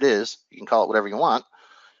tell you what it is. You can call it whatever you want,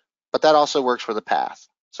 but that also works for the path.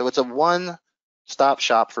 So it's a one-stop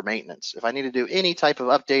shop for maintenance. If I need to do any type of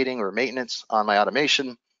updating or maintenance on my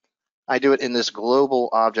automation, I do it in this global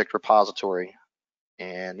object repository.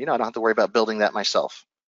 And I don't have to worry about building that myself.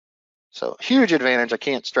 So huge advantage. I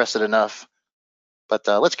can't stress it enough. But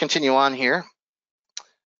let's continue on here.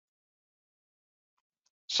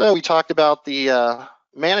 So we talked about the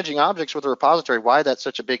managing objects with a repository, why that's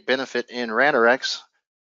such a big benefit in Ranorex.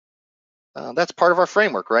 That's part of our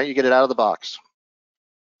framework, right? You get it out of the box.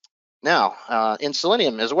 Now, in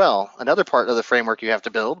Selenium as well, another part of the framework you have to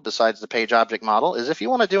build besides the page object model is if you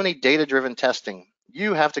want to do any data-driven testing,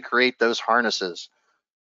 you have to create those harnesses.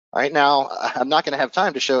 All right, now I'm not going to have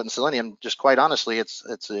time to show it in Selenium. Just quite honestly, it's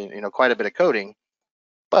quite a bit of coding,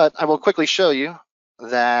 but I will quickly show you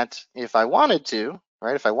that if I wanted to,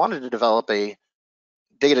 right, if I wanted to develop a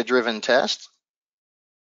data-driven test,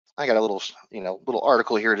 I got a little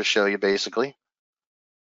article here to show you basically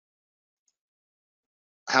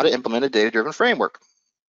how to implement a data-driven framework.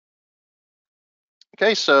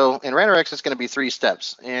 Okay, so in Ranorex, it's going to be 3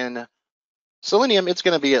 steps. In Selenium, it's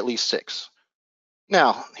going to be at least 6.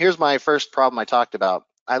 Now, here's my first problem I talked about.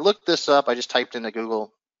 I looked this up. I just typed into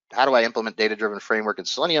Google, how do I implement data-driven framework in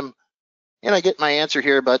Selenium? And I get my answer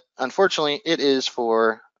here, but unfortunately, it is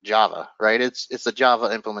for Java, right? It's the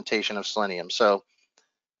Java implementation of Selenium. So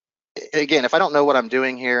again, if I don't know what I'm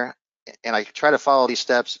doing here and I try to follow these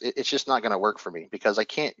steps, it's just not going to work for me because I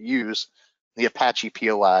can't use the Apache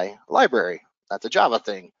POI library. That's a Java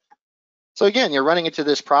thing. So again, you're running into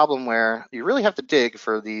this problem where you really have to dig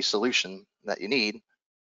for the solution that you need.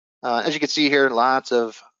 As you can see here, lots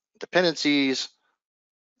of dependencies.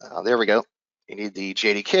 There we go. You need the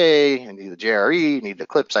JDK, you need the JRE, you need the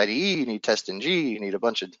Eclipse IDE, you need TestNG, you need a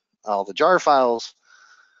bunch of all the jar files.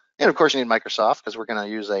 And of course you need Microsoft because we're going to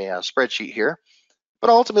use a spreadsheet here. But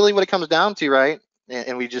ultimately what it comes down to, right,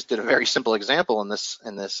 and we just did a very simple example in this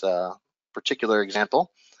particular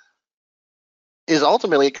example, is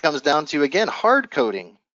ultimately it comes down to, again, hard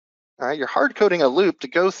coding. All right, you're hard coding a loop to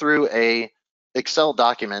go through a Excel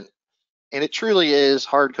document, and it truly is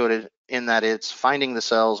hard coded in that it's finding the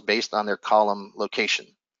cells based on their column location.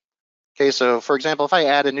 Okay, so for example, if I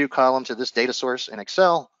add a new column to this data source in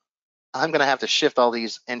Excel, I'm going to have to shift all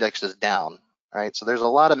these indexes down. All right, so there's a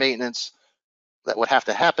lot of maintenance that would have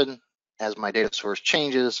to happen as my data source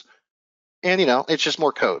changes, and it's just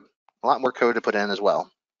more code, a lot more code to put in as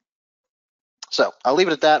well. So I'll leave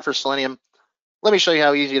it at that for Selenium. Let me show you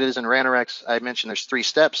how easy it is in Ranorex. I mentioned there's 3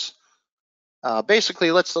 steps.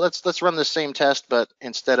 Basically, let's run the same test, but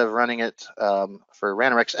instead of running it for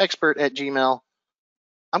Ranorex Expert at Gmail,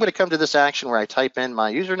 I'm going to come to this action where I type in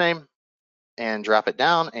my username and drop it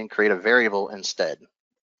down and create a variable instead.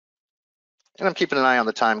 And I'm keeping an eye on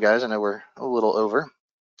the time, guys. I know we're a little over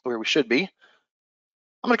where we should be.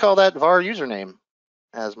 I'm going to call that var username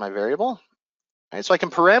as my variable. All right, so I can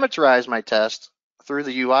parameterize my test through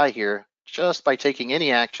the UI here just by taking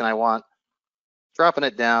any action I want, dropping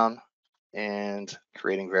it down, and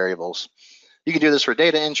creating variables. You can do this for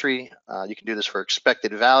data entry. You can do this for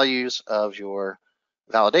expected values of your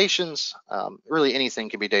validations. Really anything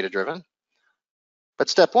can be data driven. But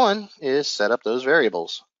step 1 is set up those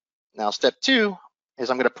variables. Now step 2 is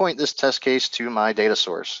I'm going to point this test case to my data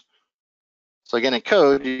source. So again, in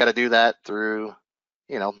code, you got to do that through,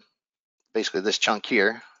 basically this chunk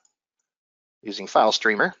here using file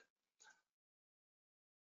streamer.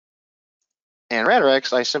 And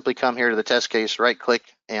Ranorex, I simply come here to the test case, right click,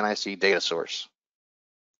 and I see data source.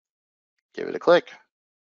 Give it a click.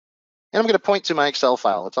 And I'm going to point to my Excel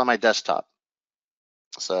file. It's on my desktop.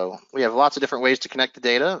 So we have lots of different ways to connect the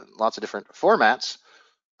data, lots of different formats.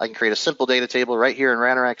 I can create a simple data table right here in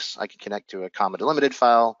Ranorex. I can connect to a comma delimited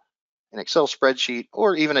file, an Excel spreadsheet,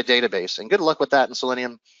 or even a database. And good luck with that in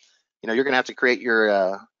Selenium. You're going to have to create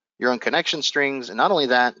your own connection strings, and not only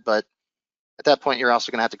that, but at that point you're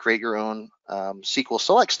also going to have to create your own SQL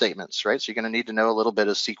select statements, right? So you're going to need to know a little bit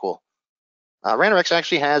of SQL. Ranorex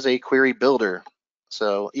actually has a query builder,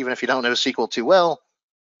 so even if you don't know SQL too well,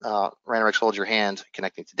 Ranorex holds your hand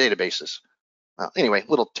connecting to databases. Anyway,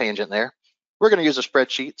 little tangent there. We're going to use a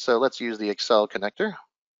spreadsheet, so let's use the Excel connector.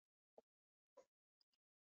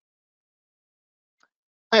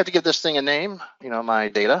 I have to give this thing a name, my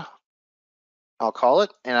data. I'll call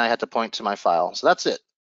it, and I had to point to my file. So that's it,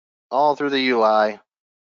 all through the UI.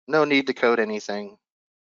 No need to code anything.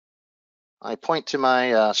 I point to my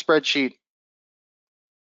spreadsheet.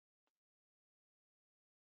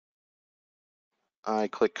 I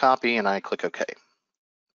click copy, and I click OK.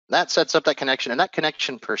 That sets up that connection, and that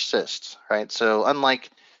connection persists, right? So unlike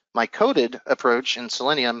my coded approach in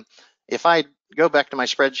Selenium, if I go back to my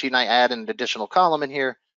spreadsheet and I add an additional column in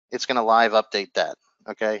here, it's going to live update that,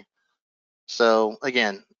 okay? So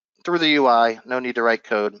again, through the UI, no need to write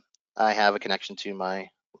code. I have a connection to my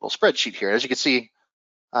little spreadsheet here. As you can see,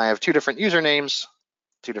 I have 2 different usernames,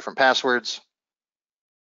 2 different passwords.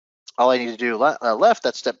 All I need to do left,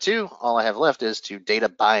 that's step 2. All I have left is to data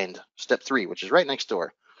bind, step 3, which is right next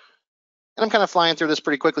door. And I'm kind of flying through this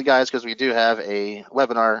pretty quickly, guys, because we do have a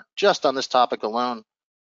webinar just on this topic alone.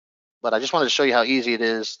 But I just wanted to show you how easy it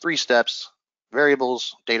is. 3 steps: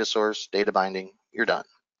 variables, data source, data binding, you're done.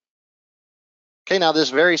 Okay, now this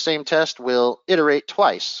very same test will iterate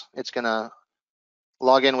twice. It's going to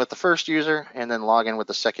log in with the first user and then log in with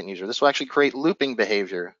the second user. This will actually create looping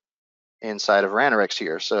behavior inside of Ranorex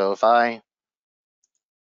here. So if I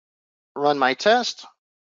run my test,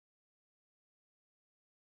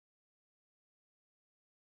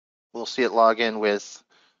 we'll see it log in with,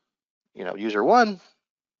 user 1.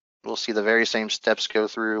 We'll see the very same steps go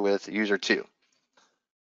through with user 2.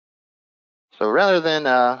 So rather than,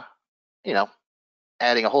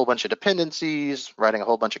 adding a whole bunch of dependencies, writing a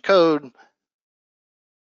whole bunch of code,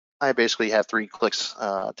 I basically have 3 clicks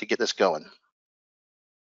to get this going.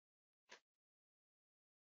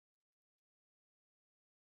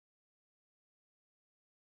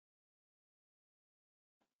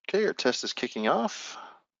 Okay, our test is kicking off.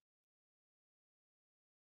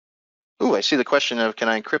 Ooh, I see the question of, can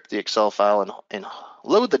I encrypt the Excel file and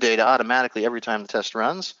load the data automatically every time the test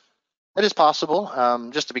runs? It is possible.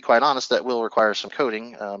 Just to be quite honest, that will require some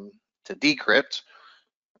coding to decrypt.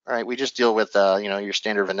 All right, we just deal with your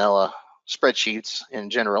standard vanilla spreadsheets in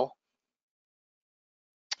general.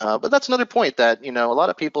 But that's another point that a lot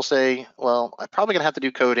of people say, well, I'm probably gonna have to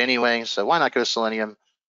do code anyway, so why not go Selenium?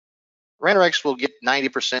 Ranorex will get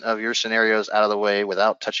 90% of your scenarios out of the way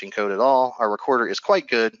without touching code at all. Our recorder is quite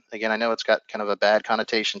good. Again, I know it's got kind of a bad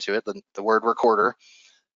connotation to it, the word recorder,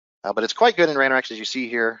 but it's quite good in Ranorex, as you see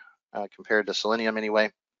here, compared to Selenium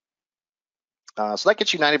anyway. So that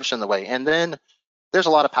gets you 90% of the way. And then there's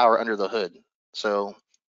a lot of power under the hood. So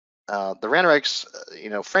the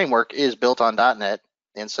Ranorex framework is built on .NET,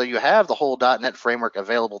 and so you have the whole .NET framework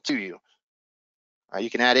available to you.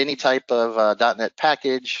 You can add any type of .NET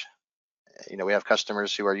package. We have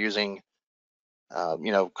customers who are using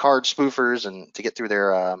card spoofers and to get through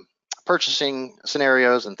their purchasing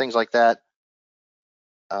scenarios and things like that.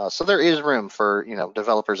 So there is room for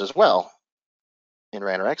developers as well in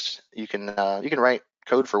Ranorex. You can write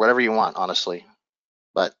code for whatever you want, honestly.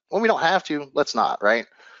 But when we don't have to, let's not, right?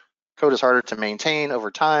 Code is harder to maintain over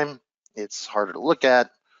time. It's harder to look at.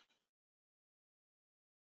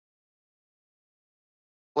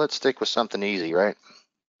 Let's stick with something easy, right?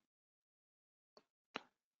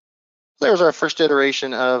 There's our first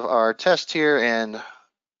iteration of our test here, and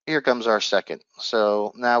here comes our second.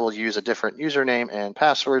 So now we'll use a different username and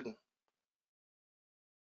password.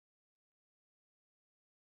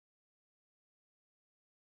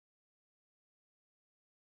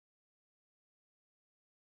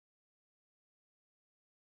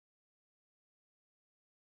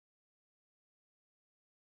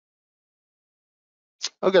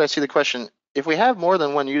 Oh, good, I see the question. If we have more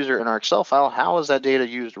than one user in our Excel file, how is that data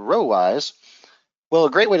used row-wise? Well,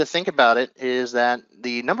 a great way to think about it is that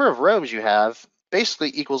the number of rows you have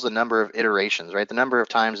basically equals the number of iterations, right? The number of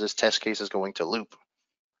times this test case is going to loop.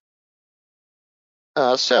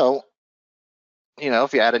 So,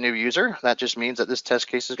 if you add a new user, that just means that this test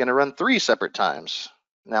case is going to run 3 separate times.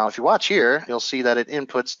 Now, if you watch here, you'll see that it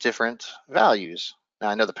inputs different values. Now,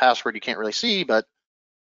 I know the password you can't really see, but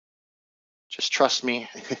just trust me,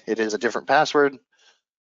 it is a different password.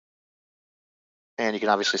 And you can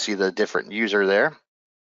obviously see the different user there.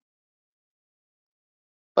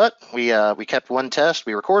 But we kept one test,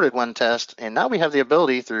 we recorded one test, and now we have the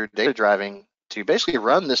ability through data driving to basically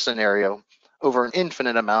run this scenario over an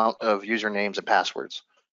infinite amount of usernames and passwords.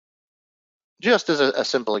 Just as a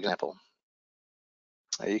simple example.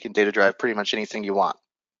 You can data drive pretty much anything you want.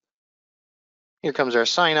 Here comes our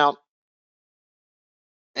sign out,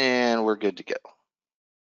 and we're good to go.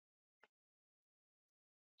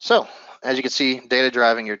 So, as you can see, data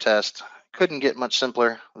driving your test couldn't get much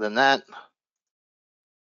simpler than that.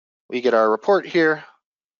 We get our report here.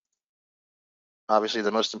 Obviously,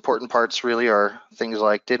 the most important parts really are things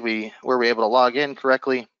like, were we able to log in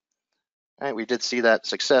correctly? Right, we did see that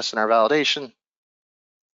success in our validation.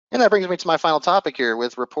 And that brings me to my final topic here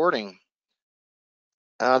with reporting.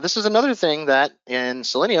 This is another thing that in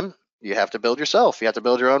Selenium, you have to build yourself. You have to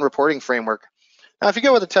build your own reporting framework. Now, if you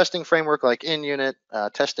go with a testing framework like InUnit,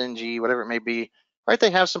 TestNG, whatever it may be, right,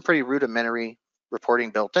 they have some pretty rudimentary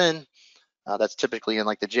reporting built in. That's typically in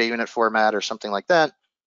like the JUnit format or something like that.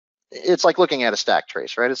 It's like looking at a stack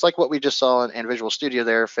trace, right? It's like what we just saw in Visual Studio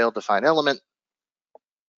there, failed to find element.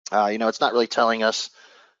 It's not really telling us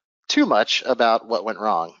too much about what went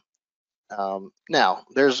wrong. Now,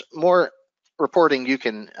 there's more reporting you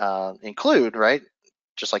can include, right?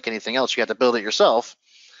 Just like anything else, you have to build it yourself.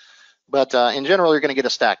 But in general, you're going to get a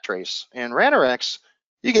stack trace. In Ranorex,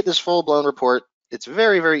 you get this full-blown report. It's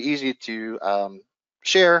very, very easy to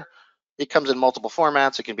share. It comes in multiple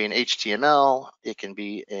formats. It can be in HTML. It can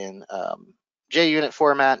be in JUnit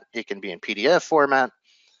format. It can be in PDF format.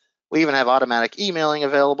 We even have automatic emailing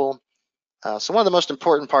available. So one of the most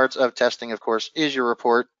important parts of testing, of course, is your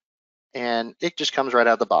report. And it just comes right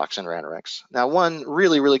out of the box in Ranorex. Now, one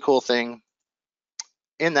really, really cool thing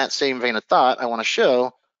in that same vein of thought I want to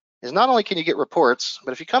show is not only can you get reports,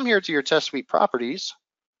 but if you come here to your test suite properties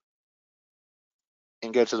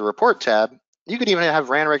and go to the report tab, you could even have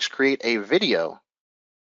Ranorex create a video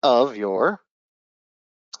of your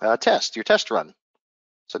test run.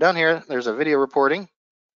 So down here, there's a video reporting.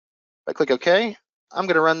 If I click OK, I'm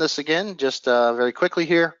going to run this again just very quickly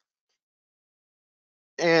here.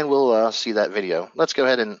 And we'll see that video. Let's go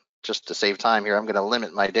ahead and just to save time here, I'm going to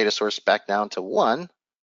limit my data source back down to 1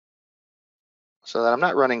 so that I'm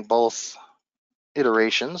not running both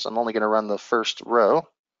iterations. I'm only going to run the first row.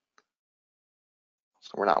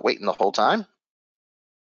 So we're not waiting the whole time.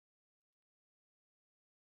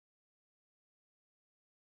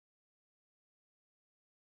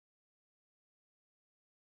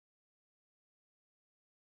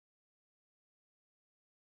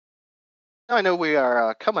 Now I know we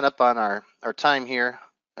are coming up on our time here.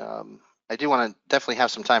 I do want to definitely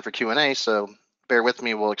have some time for Q&A, so bear with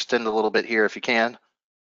me. We'll extend a little bit here if you can.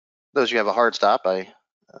 Those of you who have a hard stop, I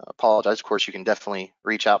apologize. Of course, you can definitely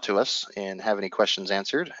reach out to us and have any questions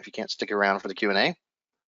answered if you can't stick around for the Q&A.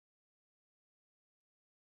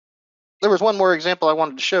 There was one more example I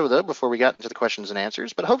wanted to show, though, before we got into the questions and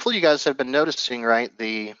answers, but hopefully you guys have been noticing, right,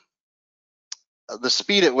 the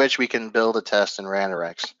speed at which we can build a test in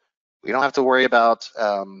Ranorex. We don't have to worry about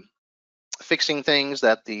fixing things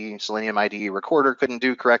that the Selenium IDE recorder couldn't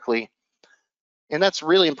do correctly. And that's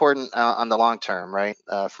really important on the long term, right?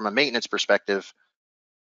 From a maintenance perspective,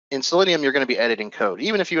 in Selenium, you're going to be editing code.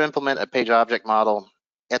 Even if you implement a page object model,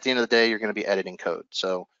 at the end of the day, you're going to be editing code.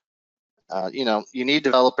 So, you need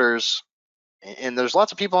developers, and there's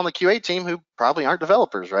lots of people on the QA team who probably aren't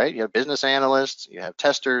developers, right? You have business analysts, you have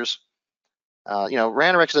testers.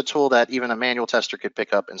 Ranorex is a tool that even a manual tester could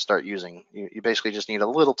pick up and start using. You basically just need a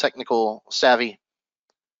little technical savvy,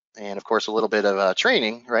 and of course a little bit of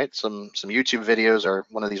training, right? Some YouTube videos or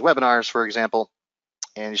one of these webinars, for example,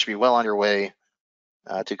 and you should be well on your way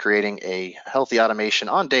to creating a healthy automation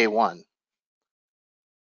on day one.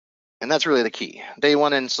 And that's really the key. Day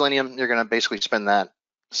one in Selenium, you're going to basically spend that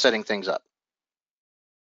setting things up.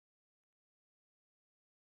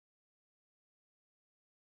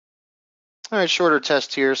 All right, shorter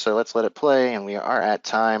test here, so let's let it play, and we are at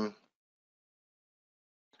time.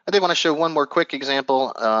 I did want to show one more quick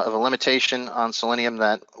example of a limitation on Selenium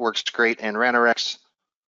that works great in Ranorex.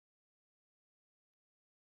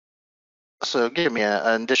 So give me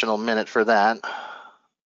an additional minute for that.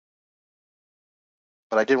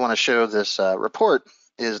 But I did want to show this report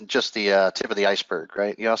is just the tip of the iceberg,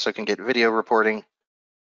 right? You also can get video reporting,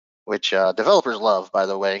 which developers love, by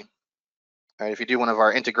the way. All right, if you do one of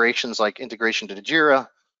our integrations, like integration to Jira,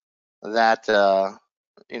 that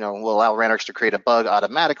will allow Ranorex to create a bug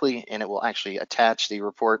automatically, and it will actually attach the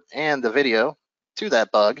report and the video to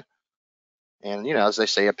that bug. And as they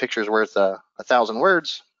say, a picture is worth 1,000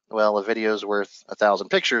 words. Well, a video is worth 1,000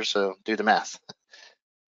 pictures, so do the math.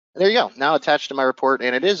 There you go, now attached to my report,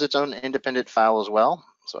 and it is its own independent file as well,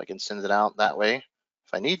 so I can send it out that way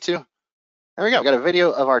if I need to. There we go, got a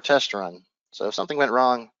video of our test run. So if something went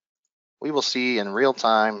wrong, we will see in real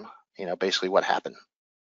time, basically what happened.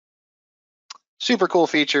 Super cool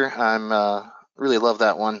feature. I'm really love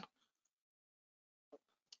that one.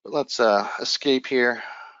 But let's escape here.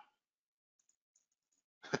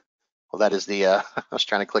 Well, that is the, I was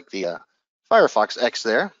trying to click the Firefox X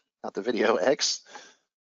there, not the video X.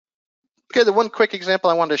 Okay, the one quick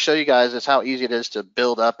example I wanted to show you guys is how easy it is to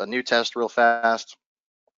build up a new test real fast,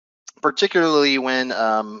 particularly when,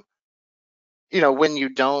 when you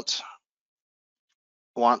don't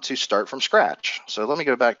want to start from scratch. So let me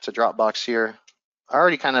go back to Dropbox here. I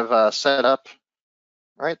already kind of set up,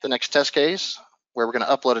 right, the next test case where we're going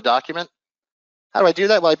to upload a document. How do I do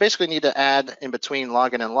that? Well, I basically need to add in between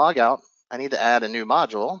login and logout, I need to add a new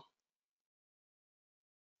module.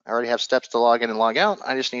 I already have steps to log in and log out.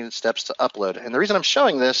 I just needed steps to upload. And the reason I'm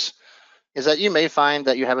showing this is that you may find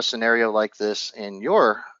that you have a scenario like this in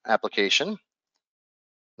your application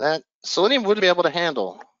that Selenium wouldn't be able to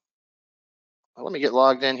handle. Well, let me get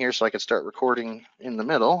logged in here so I can start recording in the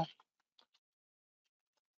middle.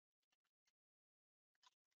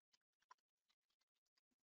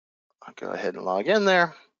 I'll go ahead and log in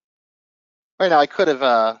there. Right now I could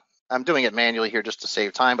have, I'm doing it manually here just to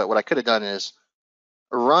save time, but what I could have done is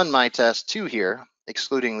run my test to here,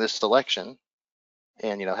 excluding this selection,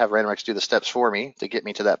 and have Ranorex do the steps for me to get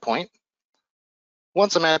me to that point.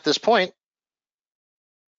 Once I'm at this point,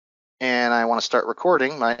 and I want to start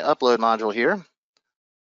recording my upload module here,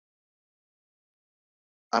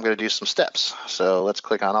 I'm going to do some steps. So let's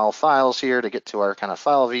click on all files here to get to our kind of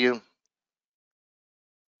file view.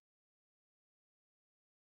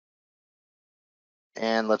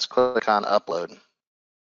 And let's click on upload.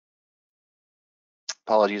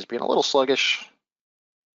 Apologies, being a little sluggish.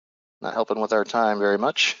 Not helping with our time very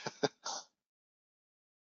much.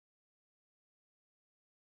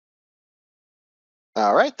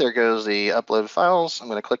 All right, there goes the upload files. I'm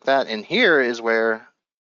going to click that, and here is where,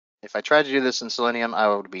 if I tried to do this in Selenium, I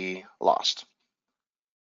would be lost.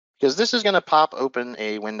 Because this is going to pop open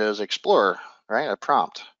a Windows Explorer, right, a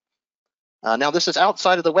prompt. Now, this is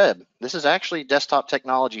outside of the web. This is actually desktop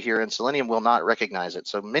technology here, and Selenium will not recognize it.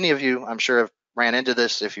 So many of you, I'm sure, have ran into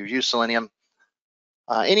this if you've used Selenium.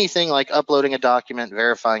 Anything like uploading a document,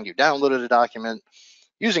 verifying you downloaded a document,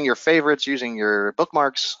 using your favorites, using your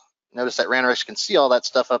bookmarks. Notice that Ranorex can see all that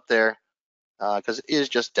stuff up there because it is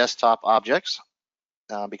just desktop objects.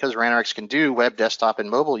 Because Ranorex can do web, desktop, and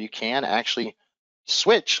mobile, you can actually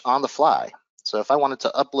switch on the fly. So if I wanted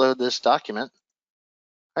to upload this document,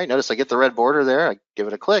 all right, notice I get the red border there. I give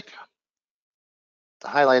it a click to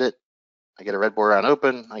highlight it. I get a red border on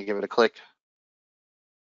open. I give it a click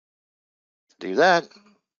to do that.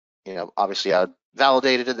 Obviously I would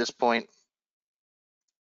validate it at this point.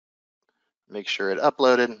 Make sure it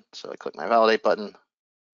uploaded. So I click my validate button. Okay,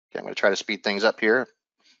 I'm going to try to speed things up here.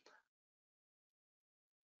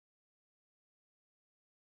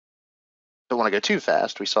 Don't want to go too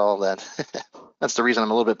fast. We saw that. That's the reason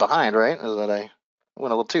I'm a little bit behind, right? Is that I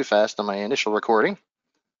went a little too fast on my initial recording.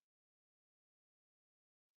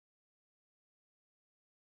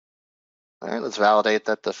 All right, let's validate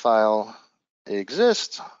that the file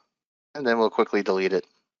exists, and then we'll quickly delete it.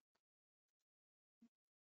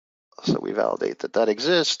 So we validate that that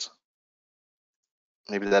exists,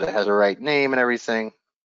 maybe that it has a right name and everything,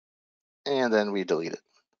 and then we delete it.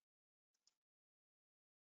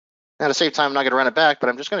 Now to save time, I'm not going to run it back, but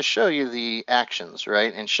I'm just going to show you the actions,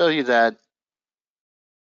 right? And show you that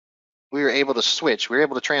we were able to switch. We were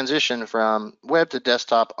able to transition from web to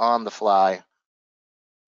desktop on the fly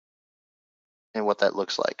and what that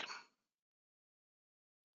looks like.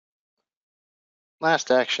 Last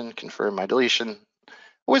action, confirm my deletion.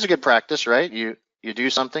 Always a good practice, right? You do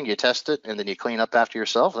something, you test it, and then you clean up after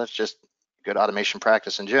yourself. That's just good automation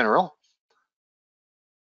practice in general.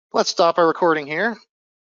 Let's stop our recording here.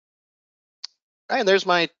 All right, there's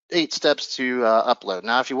my 8 steps to upload.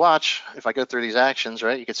 Now, if you watch, if I go through these actions,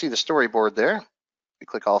 right, you can see the storyboard there. We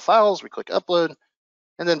click all files, we click upload,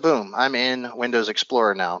 and then boom, I'm in Windows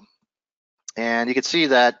Explorer now. And you can see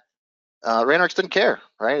that Ranorex didn't care,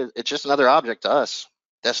 right? It's just another object to us.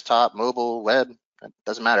 Desktop, mobile, web, it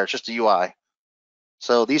doesn't matter. It's just a UI.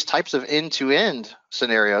 So these types of end-to-end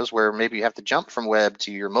scenarios where maybe you have to jump from web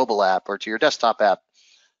to your mobile app or to your desktop app,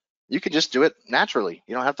 you can just do it naturally.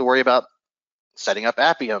 You don't have to worry about setting up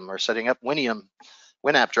Appium or setting up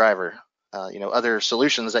WinApp driver, other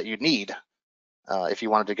solutions that you'd need if you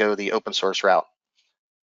wanted to go the open source route.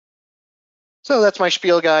 So that's my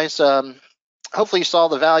spiel, guys. Hopefully you saw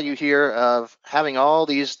the value here of having all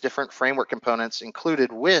these different framework components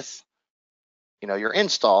included with your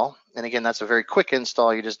install. And again, that's a very quick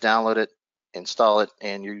install. You just download it, install it,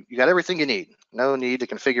 and you got everything you need. No need to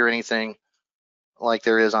configure anything like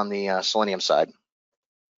there is on the Selenium side.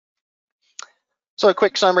 So a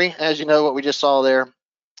quick summary, as you know, what we just saw there,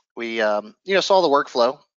 we saw the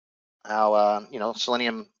workflow, how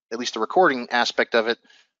Selenium, at least the recording aspect of it,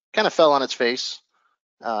 kind of fell on its face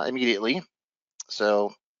immediately.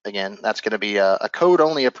 So again, that's going to be a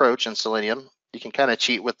code-only approach in Selenium. You can kind of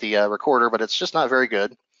cheat with the recorder, but it's just not very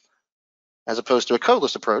good, as opposed to a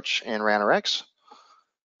codeless approach in Ranorex.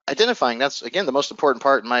 Identifying, that's again the most important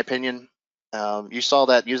part in my opinion. You saw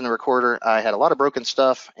that using the recorder, I had a lot of broken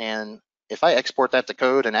stuff, and if I export that to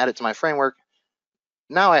code and add it to my framework,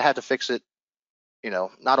 now I had to fix it,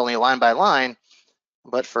 not only line by line,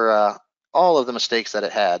 but for all of the mistakes that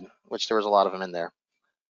it had, which there was a lot of them in there.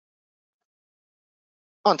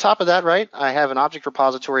 On top of that, right, I have an object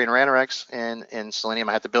repository in Ranorex, and in Selenium,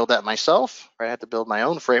 I had to build that myself. Right? I had to build my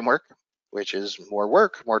own framework, which is more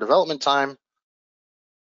work, more development time.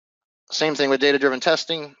 Same thing with data-driven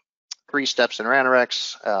testing, 3 steps in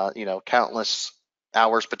Ranorex, countless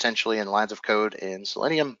hours potentially in lines of code in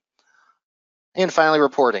Selenium. And finally,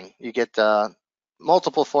 reporting. You get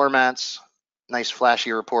multiple formats, nice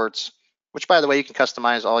flashy reports, which by the way, you can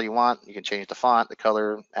customize all you want. You can change the font, the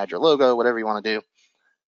color, add your logo, whatever you want to do.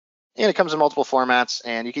 And it comes in multiple formats,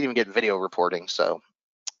 and you can even get video reporting. So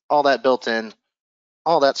all that built in,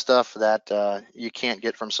 all that stuff that you can't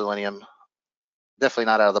get from Selenium, definitely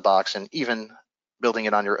not out of the box, and even building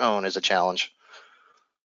it on your own is a challenge.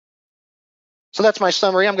 So that's my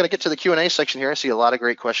summary. I'm going to get to the Q&A section here. I see a lot of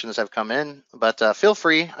great questions have come in, but feel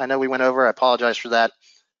free. I know we went over. I apologize for that.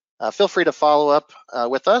 Feel free to follow up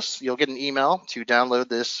with us. You'll get an email to download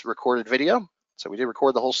this recorded video. So we did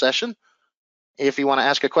record the whole session. If you want to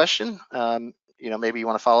ask a question, maybe you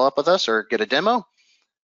want to follow up with us or get a demo,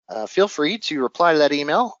 feel free to reply to that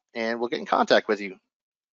email and we'll get in contact with you.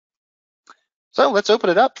 So let's open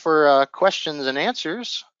it up for questions and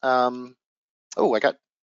answers. I got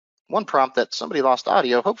one prompt that somebody lost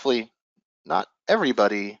audio. Hopefully not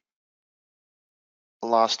everybody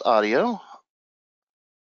lost audio.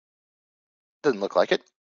 Doesn't look like it.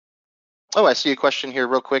 Oh, I see a question here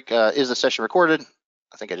real quick. Is the session recorded?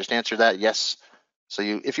 I think I just answered that. Yes. So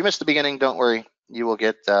if you missed the beginning, don't worry. You will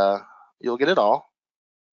get it all.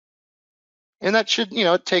 And that should,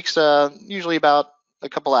 it takes usually about a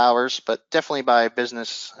couple hours, but definitely by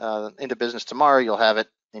into business tomorrow, you'll have it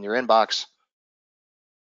in your inbox.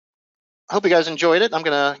 I hope you guys enjoyed it. I'm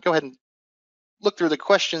gonna go ahead and look through the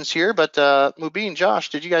questions here, but Mubin, Josh,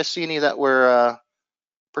 did you guys see any that were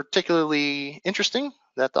particularly interesting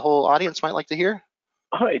that the whole audience might like to hear?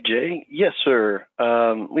 Hi, Jay. Yes, sir.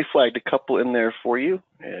 We flagged a couple in there for you.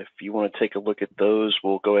 If you want to take a look at those,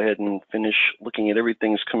 we'll go ahead and finish looking at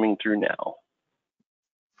everything's coming through now.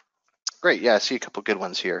 Great. Yeah, I see a couple good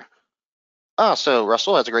ones here. So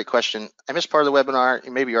Russell has a great question. I missed part of the webinar.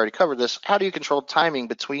 Maybe you already covered this. How do you control timing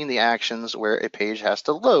between the actions where a page has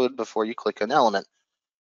to load before you click an element?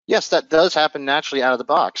 Yes, that does happen naturally out of the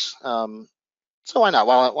box. So why not?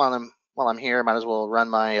 While I'm here, I might as well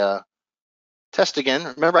run my test again.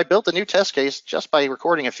 Remember, I built a new test case just by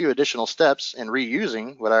recording a few additional steps and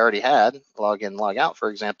reusing what I already had. Log in, log out,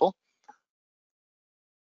 for example.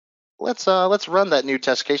 Let's run that new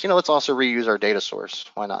test case. Let's also reuse our data source.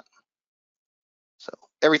 Why not? So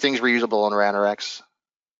everything's reusable in Ranorex.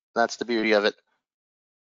 That's the beauty of it.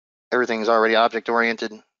 Everything's already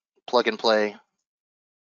object-oriented, plug and play.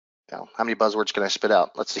 How many buzzwords can I spit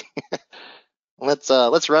out? Let's see.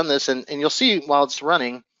 let's run this, and you'll see while it's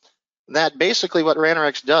running that basically what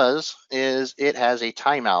Ranorex does is it has a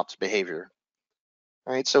timeout behavior.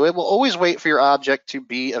 All right, so it will always wait for your object to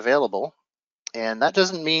be available, and that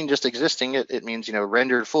doesn't mean just existing. It means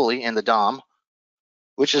rendered fully in the DOM,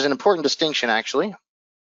 which is an important distinction actually,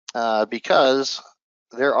 because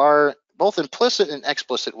there are both implicit and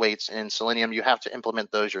explicit waits in Selenium. You have to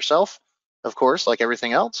implement those yourself, of course, like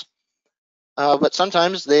everything else. But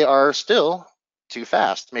sometimes they are still too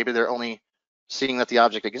fast. Maybe they're only seeing that the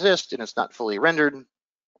object exists and it's not fully rendered.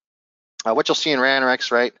 What you'll see in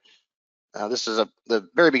Ranorex, right? This is the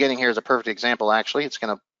very beginning here is a perfect example, actually. It's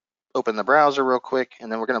going to open the browser real quick,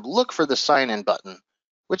 and then we're going to look for the sign-in button,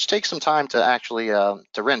 which takes some time to actually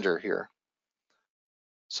to render here.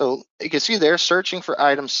 So you can see there, searching for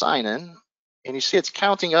item sign-in, and you see it's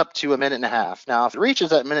counting up to 1.5 minutes. Now, if it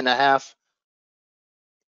reaches that 1.5 minutes,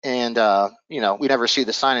 and we never see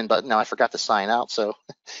the sign-in button. Now I forgot to sign out, so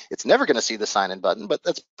it's never going to see the sign-in button. But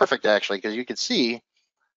that's perfect actually, because you can see,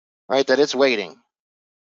 right, that it's waiting.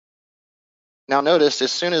 Now notice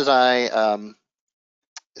as soon as I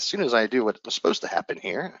do what was supposed to happen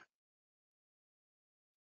here,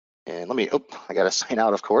 and I got to sign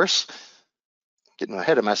out, of course. Getting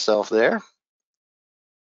ahead of myself there.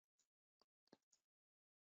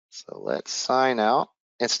 So let's sign out.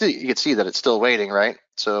 And still, you can see that it's still waiting, right?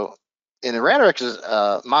 So in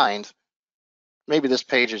Ranorex's mind, maybe this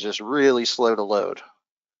page is just really slow to load.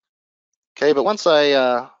 Okay, but once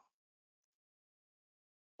I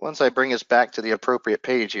bring us back to the appropriate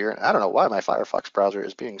page here, I don't know why my Firefox browser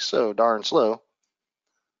is being so darn slow.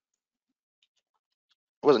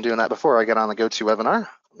 I wasn't doing that before I got on the GoToWebinar.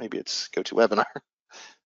 Maybe it's GoToWebinar.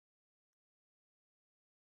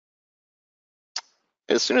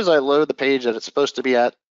 As soon as I load the page that it's supposed to be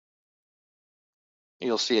at,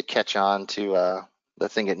 you'll see it catch on to the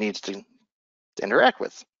thing it needs to interact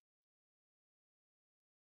with.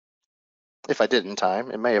 If I did in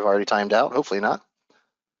time, it may have already timed out, hopefully not.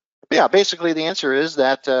 But yeah, basically the answer is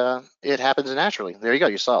that it happens naturally. There you go,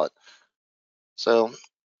 you saw it. So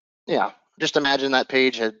yeah, just imagine that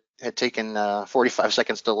page had taken 45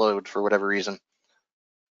 seconds to load for whatever reason.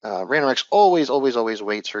 Ranorex always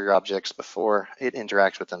waits for your objects before it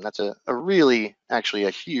interacts with them. That's a really, actually a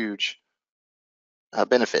huge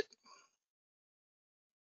benefit.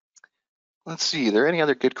 Let's see, are there any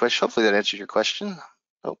other good questions? Hopefully that answers your question.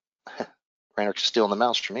 Oh, Ranorex is stealing the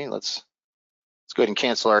mouse from me. Let's go ahead and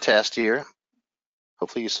cancel our test here.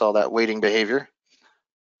 Hopefully you saw that waiting behavior.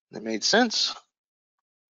 That made sense.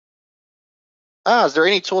 Is there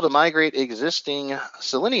any tool to migrate existing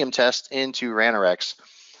Selenium tests into Ranorex?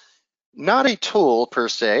 Not a tool per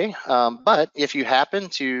se, but if you happen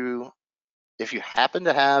to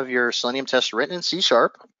have your Selenium test written in C#,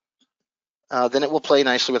 then it will play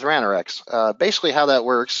nicely with Ranorex. Basically how that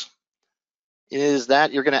works is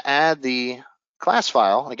that you're going to add the class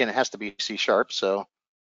file. Again, it has to be C#, so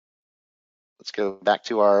let's go back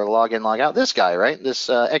to our login, logout. This guy, right? This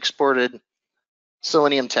exported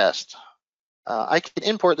Selenium test. I can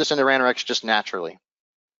import this into Ranorex just naturally.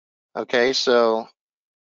 Okay, so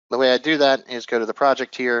the way I do that is go to the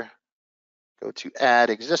project here, go to add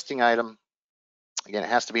existing item. Again, it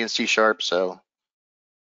has to be in C#, so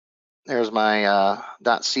there's my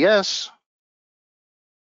 .cs.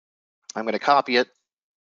 I'm going to copy it,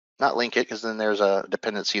 not link it, because then there's a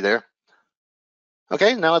dependency there.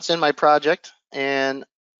 Okay, now it's in my project, and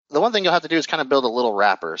the one thing you'll have to do is kind of build a little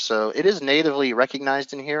wrapper. So it is natively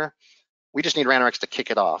recognized in here. We just need Ranorex to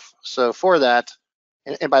kick it off. So for that,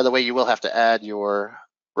 and by the way, you will have to add your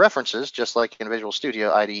references, just like in Visual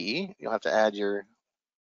Studio IDE. You'll have to add your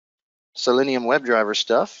Selenium WebDriver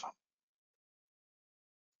stuff.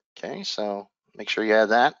 Okay, so make sure you add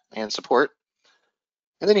that and support.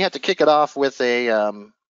 And then you have to kick it off with a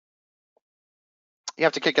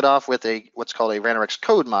what's called a Ranorex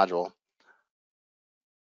code module.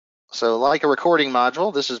 So like a recording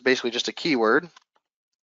module, this is basically just a keyword.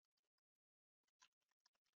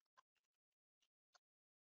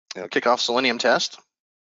 Kick off Selenium test.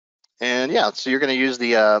 And yeah, so you're going to use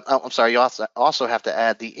the, oh, I'm sorry, you also have to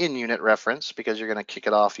add the in-unit reference because you're going to kick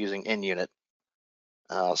it off using in-unit.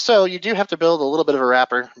 So you do have to build a little bit of a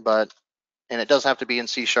wrapper, and it does have to be in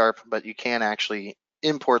C#, but you can actually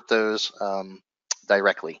import those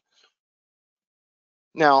directly.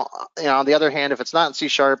 Now, on the other hand, if it's not in C#,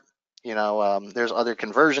 there's other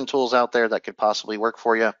conversion tools out there that could possibly work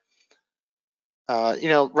for you.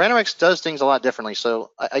 Ranorex does things a lot differently.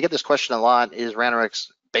 So I get this question a lot: is Ranorex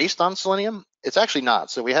based on Selenium? It's actually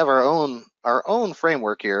not. So we have our own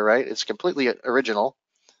framework here, right? It's completely original.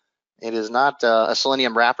 It is not a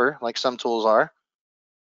Selenium wrapper like some tools are.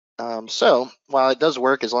 So while it does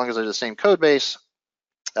work as long as they're the same code base,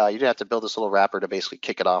 you do have to build this little wrapper to basically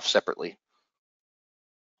kick it off separately.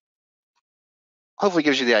 Hopefully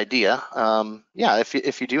gives you the idea. Yeah,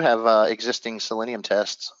 if you do have existing Selenium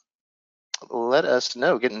tests, let us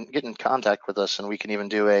know. Get in contact with us, and we can even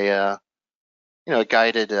do a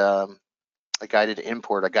guided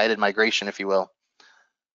import, a guided migration, if you will.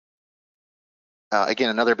 Again,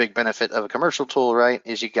 another big benefit of a commercial tool, right,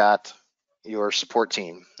 is you got your support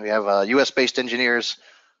team. We have US-based engineers.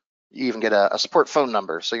 You even get a support phone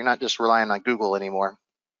number, so you're not just relying on Google anymore.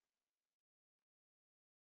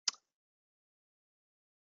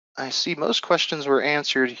 I see most questions were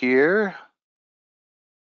answered here.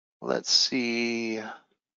 Let's see. If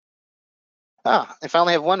I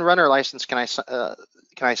only have one runner license, can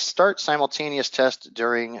I start simultaneous test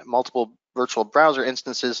during multiple virtual browser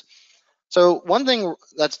instances? So one thing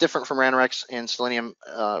that's different from Ranorex and Selenium,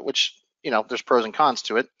 which there's pros and cons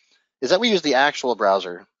to it, is that we use the actual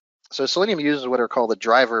browser. So Selenium uses what are called the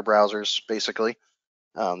driver browsers, basically.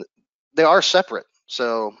 They are separate.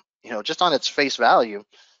 So just on its face value,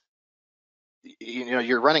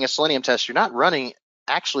 you're running a Selenium test. You're not running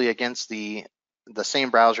actually against the same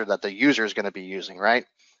browser that the user is going to be using, right?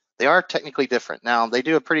 They are technically different. Now they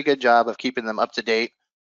do a pretty good job of keeping them up to date.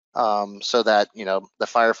 So that the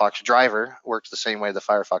Firefox driver works the same way the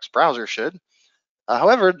Firefox browser should.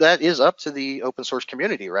 However, that is up to the open source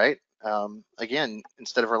community, right? Again,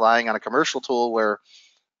 instead of relying on a commercial tool where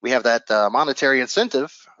we have that monetary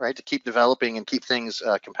incentive, right, to keep developing and keep things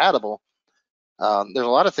compatible, there's a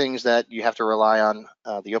lot of things that you have to rely on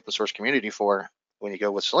the open source community for when you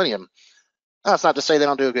go with Selenium. That's not to say they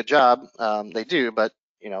don't do a good job. They do, but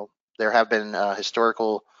there have been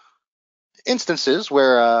historical instances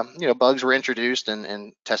where bugs were introduced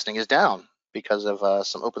and testing is down because of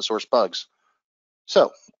some open source bugs.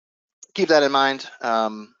 So keep that in mind.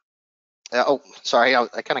 Oh, sorry, I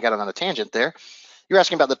kind of got on a tangent there. You're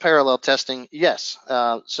asking about the parallel testing. Yes.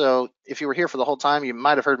 So if you were here for the whole time, you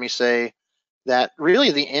might have heard me say that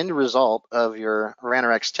really the end result of your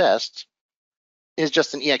Ranorex test is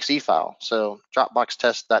just an exe file. So Dropbox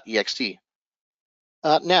test.exe.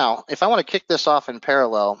 Now, if I want to kick this off in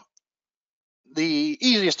parallel, the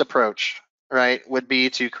easiest approach, right, would be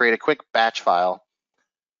to create a quick batch file.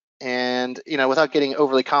 And without getting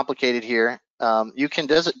overly complicated here, you can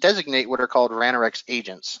designate what are called Ranorex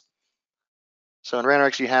agents. So in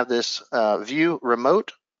Ranorex, you have this view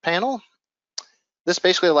remote panel. This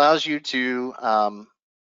basically allows you to,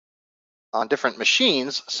 on different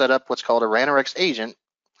machines, set up what's called a Ranorex agent,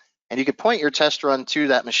 and you could point your test run to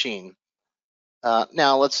that machine.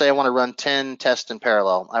 Now, let's say I want to run 10 tests in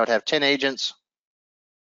parallel. I would have 10 agents,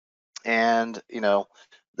 and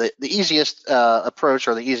the easiest approach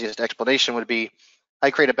or the easiest explanation would be I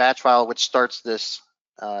create a batch file which starts this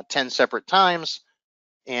 10 separate times,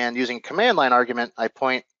 and using a command line argument, I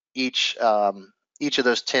point each of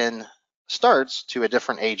those 10 starts to a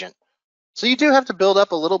different agent. So you do have to build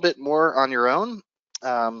up a little bit more on your own.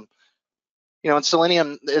 In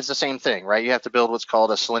Selenium, it's the same thing, right? You have to build what's called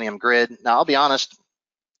a Selenium grid. Now, I'll be honest,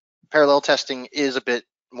 parallel testing is a bit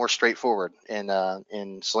more straightforward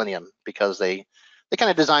in Selenium because they kind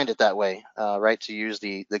of designed it that way, right, to use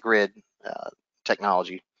the grid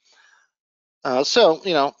technology. So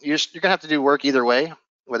you're gonna have to do work either way,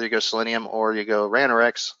 whether you go Selenium or you go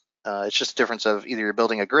Ranorex. It's just a difference of either you're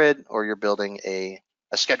building a grid or you're building a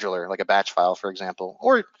scheduler, like a batch file, for example,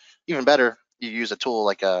 or even better, you use a tool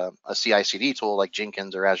like a CI/CD tool like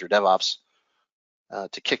Jenkins or Azure DevOps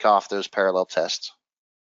to kick off those parallel tests.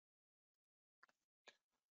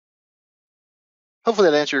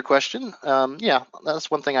 Hopefully that answered your question. Yeah,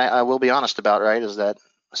 that's one thing I will be honest about, right, is that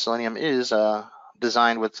Selenium is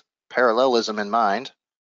designed with parallelism in mind.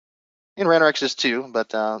 And Ranorex is too,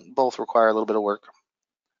 but both require a little bit of work.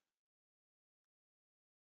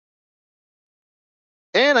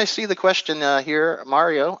 And I see the question here,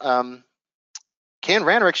 Mario. Can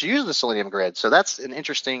Ranorex use the Selenium grid? So that's an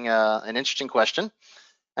interesting question.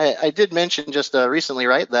 I did mention just recently,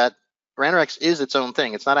 right, that Ranorex is its own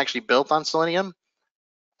thing. It's not actually built on Selenium.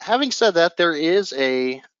 Having said that, there is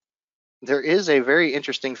a very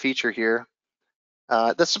interesting feature here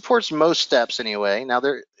that supports most steps anyway. Now,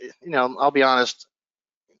 I'll be honest,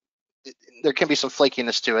 there can be some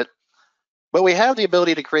flakiness to it, but we have the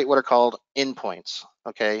ability to create what are called endpoints.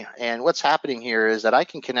 Okay, and what's happening here is that I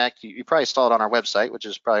can connect. You probably saw it on our website, which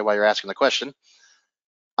is probably why you're asking the question.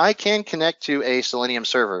 I can connect to a Selenium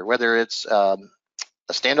server, whether it's a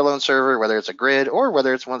standalone server, whether it's a grid, or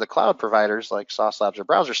whether it's one of the cloud providers like Sauce Labs or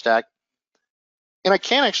BrowserStack. And I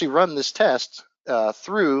can actually run this test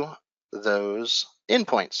through those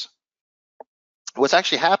endpoints. What's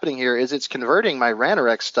actually happening here is it's converting my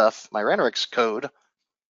Ranorex stuff, my Ranorex code,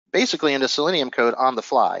 basically into Selenium code on the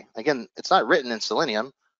fly. Again, it's not written in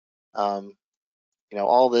Selenium.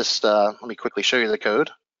 All this, let me quickly show you the code.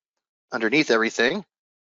 Underneath everything,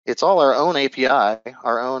 it's all our own API,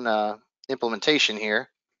 our own implementation here.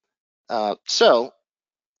 So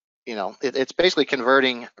it's basically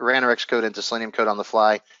converting Ranorex code into Selenium code on the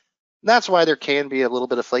fly. That's why there can be a little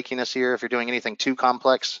bit of flakiness here if you're doing anything too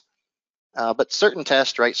complex. But certain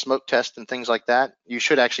tests, right, smoke tests and things like that, you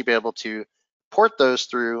should actually be able to port those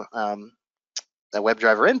through a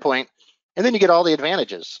WebDriver endpoint, and then you get all the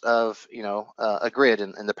advantages of a grid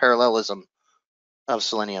and the parallelism of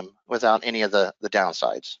Selenium without any of the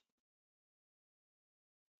downsides.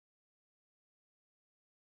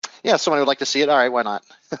 Yeah, someone would like to see it. All right, why not?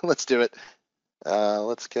 Let's do it.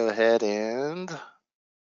 Let's go ahead and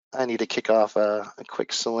I need to kick off a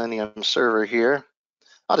quick Selenium server here.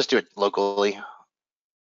 I'll just do it locally.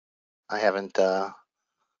 I haven't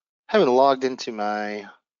logged into my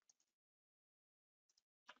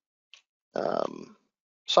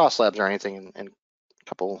Sauce Labs or anything in a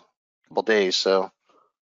couple days, so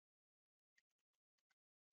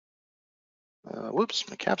whoops,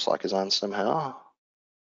 my caps lock is on somehow.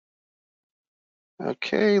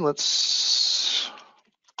 Okay, let's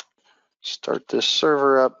start this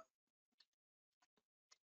server up.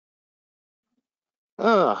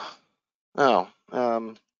 Did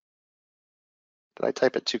I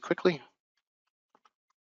type it too quickly?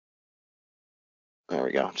 There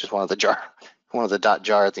we go. Just wanted the jar, wanted the dot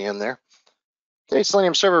jar at the end there. Okay,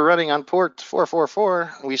 Selenium server running on port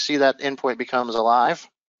 444. We see that endpoint becomes alive.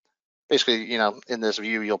 Basically, in this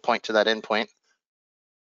view, you'll point to that endpoint.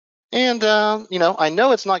 And, I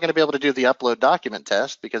know it's not going to be able to do the upload document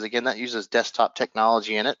test because, again, that uses desktop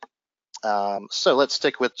technology in it. So let's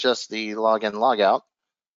stick with just the login, logout.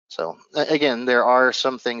 So, again, there are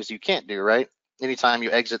some things you can't do, right? Anytime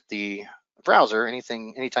you exit the browser,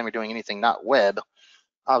 anytime you're doing anything not web,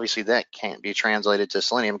 obviously that can't be translated to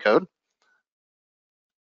Selenium code.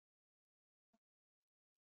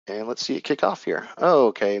 And let's see it kick off here. Oh,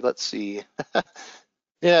 okay, let's see.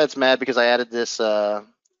 Yeah, it's mad because I added this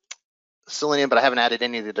Selenium, but I haven't added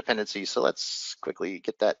any of the dependencies. So let's quickly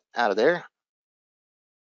get that out of there.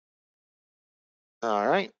 All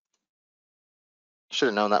right. Should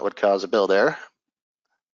have known that would cause a build error.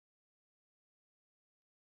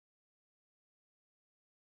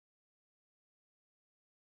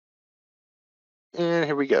 And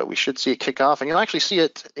here we go. We should see it kick off, and you'll actually see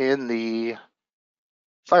it in the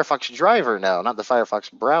Firefox driver now, not the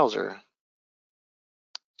Firefox browser.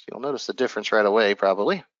 So you'll notice the difference right away,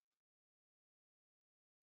 probably.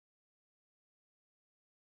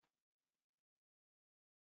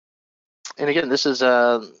 And again, this is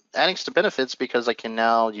adding some benefits because I can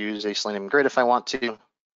now use a Selenium grid if I want to.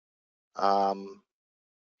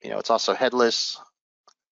 It's also headless.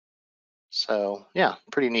 So yeah,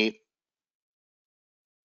 pretty neat.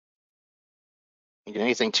 Again,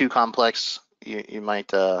 anything too complex, you might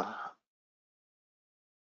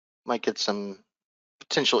get some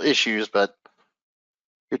potential issues, but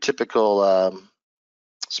your typical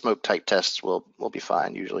smoke type tests will be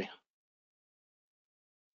fine usually.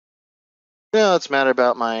 Now let's matter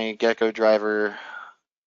about my Gecko driver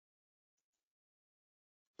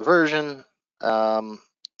version. Let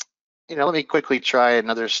me quickly try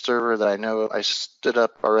another server that I know I stood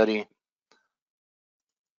up already.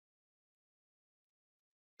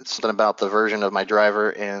 It's something about the version of my driver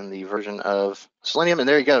and the version of Selenium, and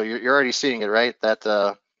there you go. You're already seeing it, right?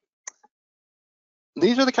 That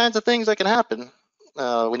these are the kinds of things that can happen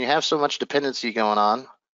when you have so much dependency going on.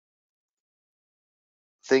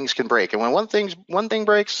 things can break. And when one thing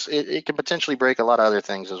breaks, it can potentially break a lot of other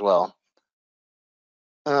things as well.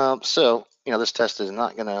 So, this test is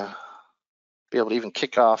not going to be able to even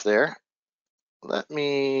kick off there. Let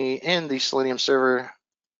me end the Selenium server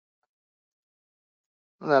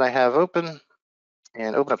that I have open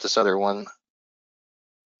and open up this other one.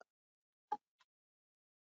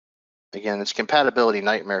 Again, it's compatibility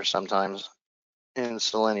nightmare sometimes in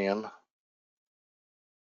Selenium.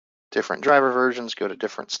 Different driver versions go to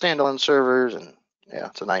different standalone servers, and yeah,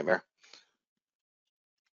 it's a nightmare.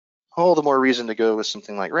 All the more reason to go with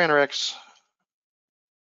something like Ranorex.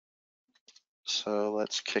 So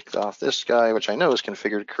let's kick off this guy, which I know is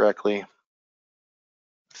configured correctly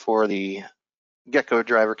for the Gecko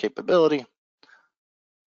driver capability.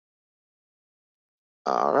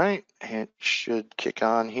 All right, it should kick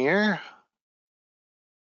on here.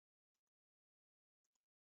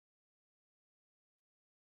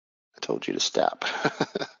 I told you to stop.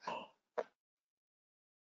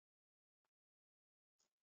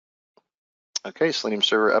 Okay, Selenium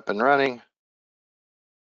server up and running.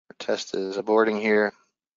 Our test is aborting here.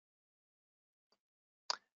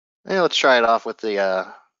 And let's try it off with the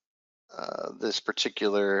this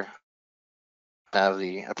particular, have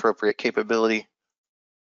the appropriate capability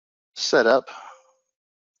set up.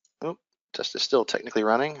 Oh, test is still technically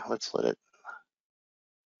running. Let's let it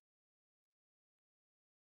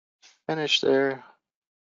finish there.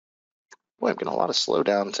 Boy, I'm getting a lot of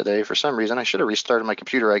slowdown today for some reason. I should have restarted my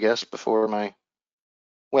computer, I guess, before my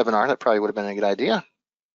webinar. That probably would have been a good idea.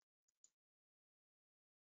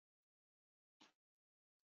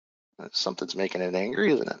 Something's making it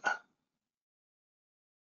angry, isn't it?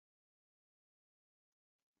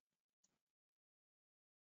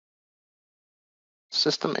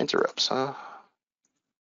 System interrupts, huh?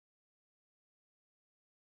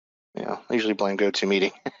 Yeah, I usually blame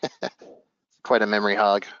GoToMeeting. Quite a memory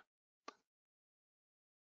hog.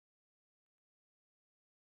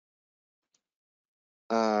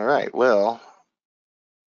 All right, well,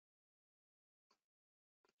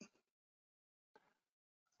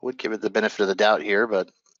 would give it the benefit of the doubt here, but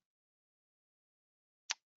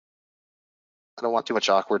I don't want too much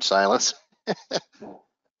awkward silence.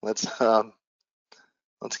 Let's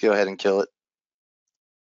go ahead and kill it.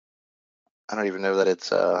 I don't even know that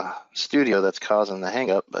it's Studio that's causing the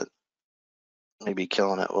hang up, but maybe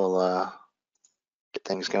killing it will get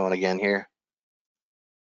things going again here.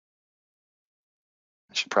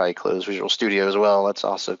 I should probably close Visual Studio as well. That's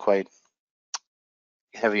also quite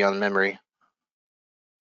heavy on memory.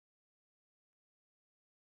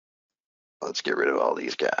 Let's get rid of all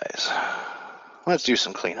these guys. Let's do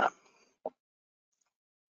some cleanup.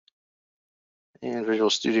 And Visual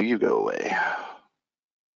Studio, you go away.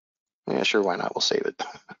 Yeah, sure, why not? We'll save it.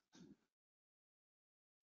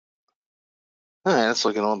 All right, that's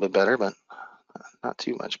looking a little bit better, but not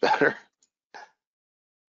too much better.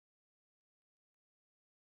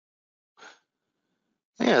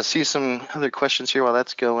 Yeah, see some other questions here while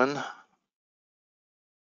that's going.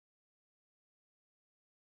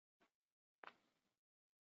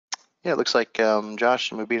 Yeah, it looks like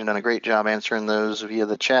Josh and Mubin have done a great job answering those via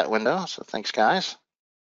the chat window, so thanks, guys.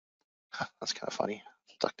 That's kind of funny,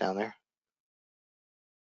 stuck down there.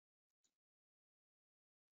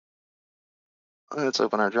 Let's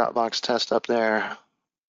open our Dropbox test up there.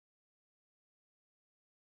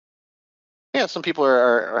 Yeah, some people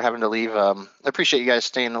are having to leave. I appreciate you guys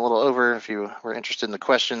staying a little over if you were interested in the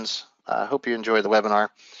questions. I hope you enjoyed the webinar.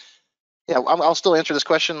 Yeah, I'll still answer this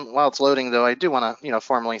question while it's loading, though. I do want to,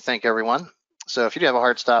 formally thank everyone. So if you do have a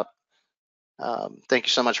hard stop, thank you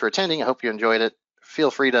so much for attending. I hope you enjoyed it.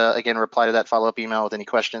 Feel free to, again, reply to that follow-up email with any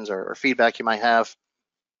questions or feedback you might have.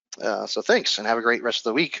 So thanks, and have a great rest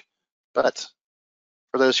of the week. But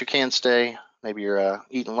for those who can stay, maybe you're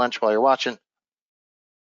eating lunch while you're watching,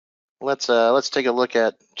 let's take a look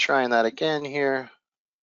at trying that again here.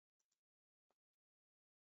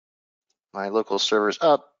 My local server's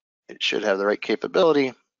up. It should have the right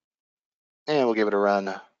capability, and we'll give it a run.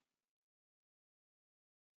 Yeah,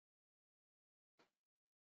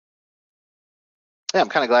 I'm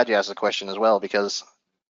kind of glad you asked the question as well, because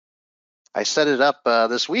I set it up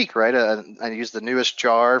this week, right? I used the newest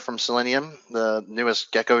jar from Selenium, the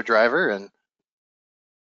newest Gecko driver, and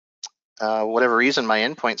whatever reason my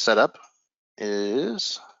endpoint setup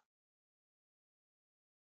is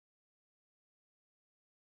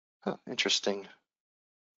interesting.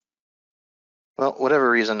 Well, whatever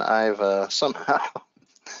reason, I've somehow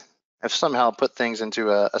put things into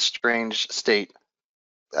a strange state.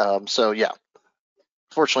 So yeah,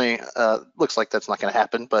 fortunately, looks like that's not going to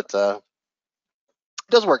happen, but it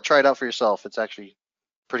does work. Try it out for yourself. It's actually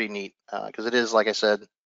pretty neat because it is, like I said,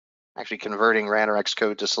 actually converting Ranorex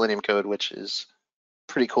code to Selenium code, which is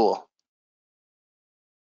pretty cool.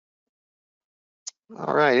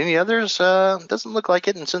 All right, any others? Doesn't look like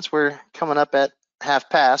it, and since we're coming up at half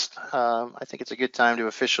past, I think it's a good time to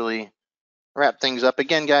officially wrap things up.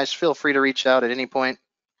 Again, guys, feel free to reach out at any point.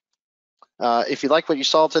 If you like what you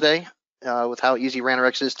saw today with how easy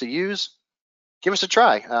Ranorex is to use, give us a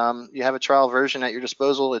try. You have a trial version at your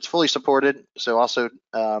disposal. It's fully supported, so also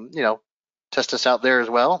test us out there as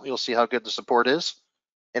well. You'll see how good the support is.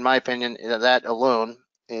 In my opinion, that alone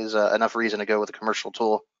is enough reason to go with a commercial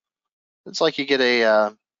tool. It's like you get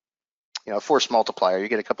a force multiplier. You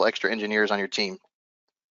get a couple extra engineers on your team.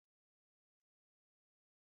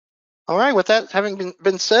 All right, with that having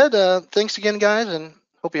been said, thanks again, guys, and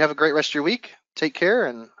hope you have a great rest of your week. Take care,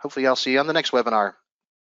 and hopefully I'll see you on the next webinar.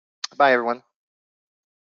 Bye, everyone.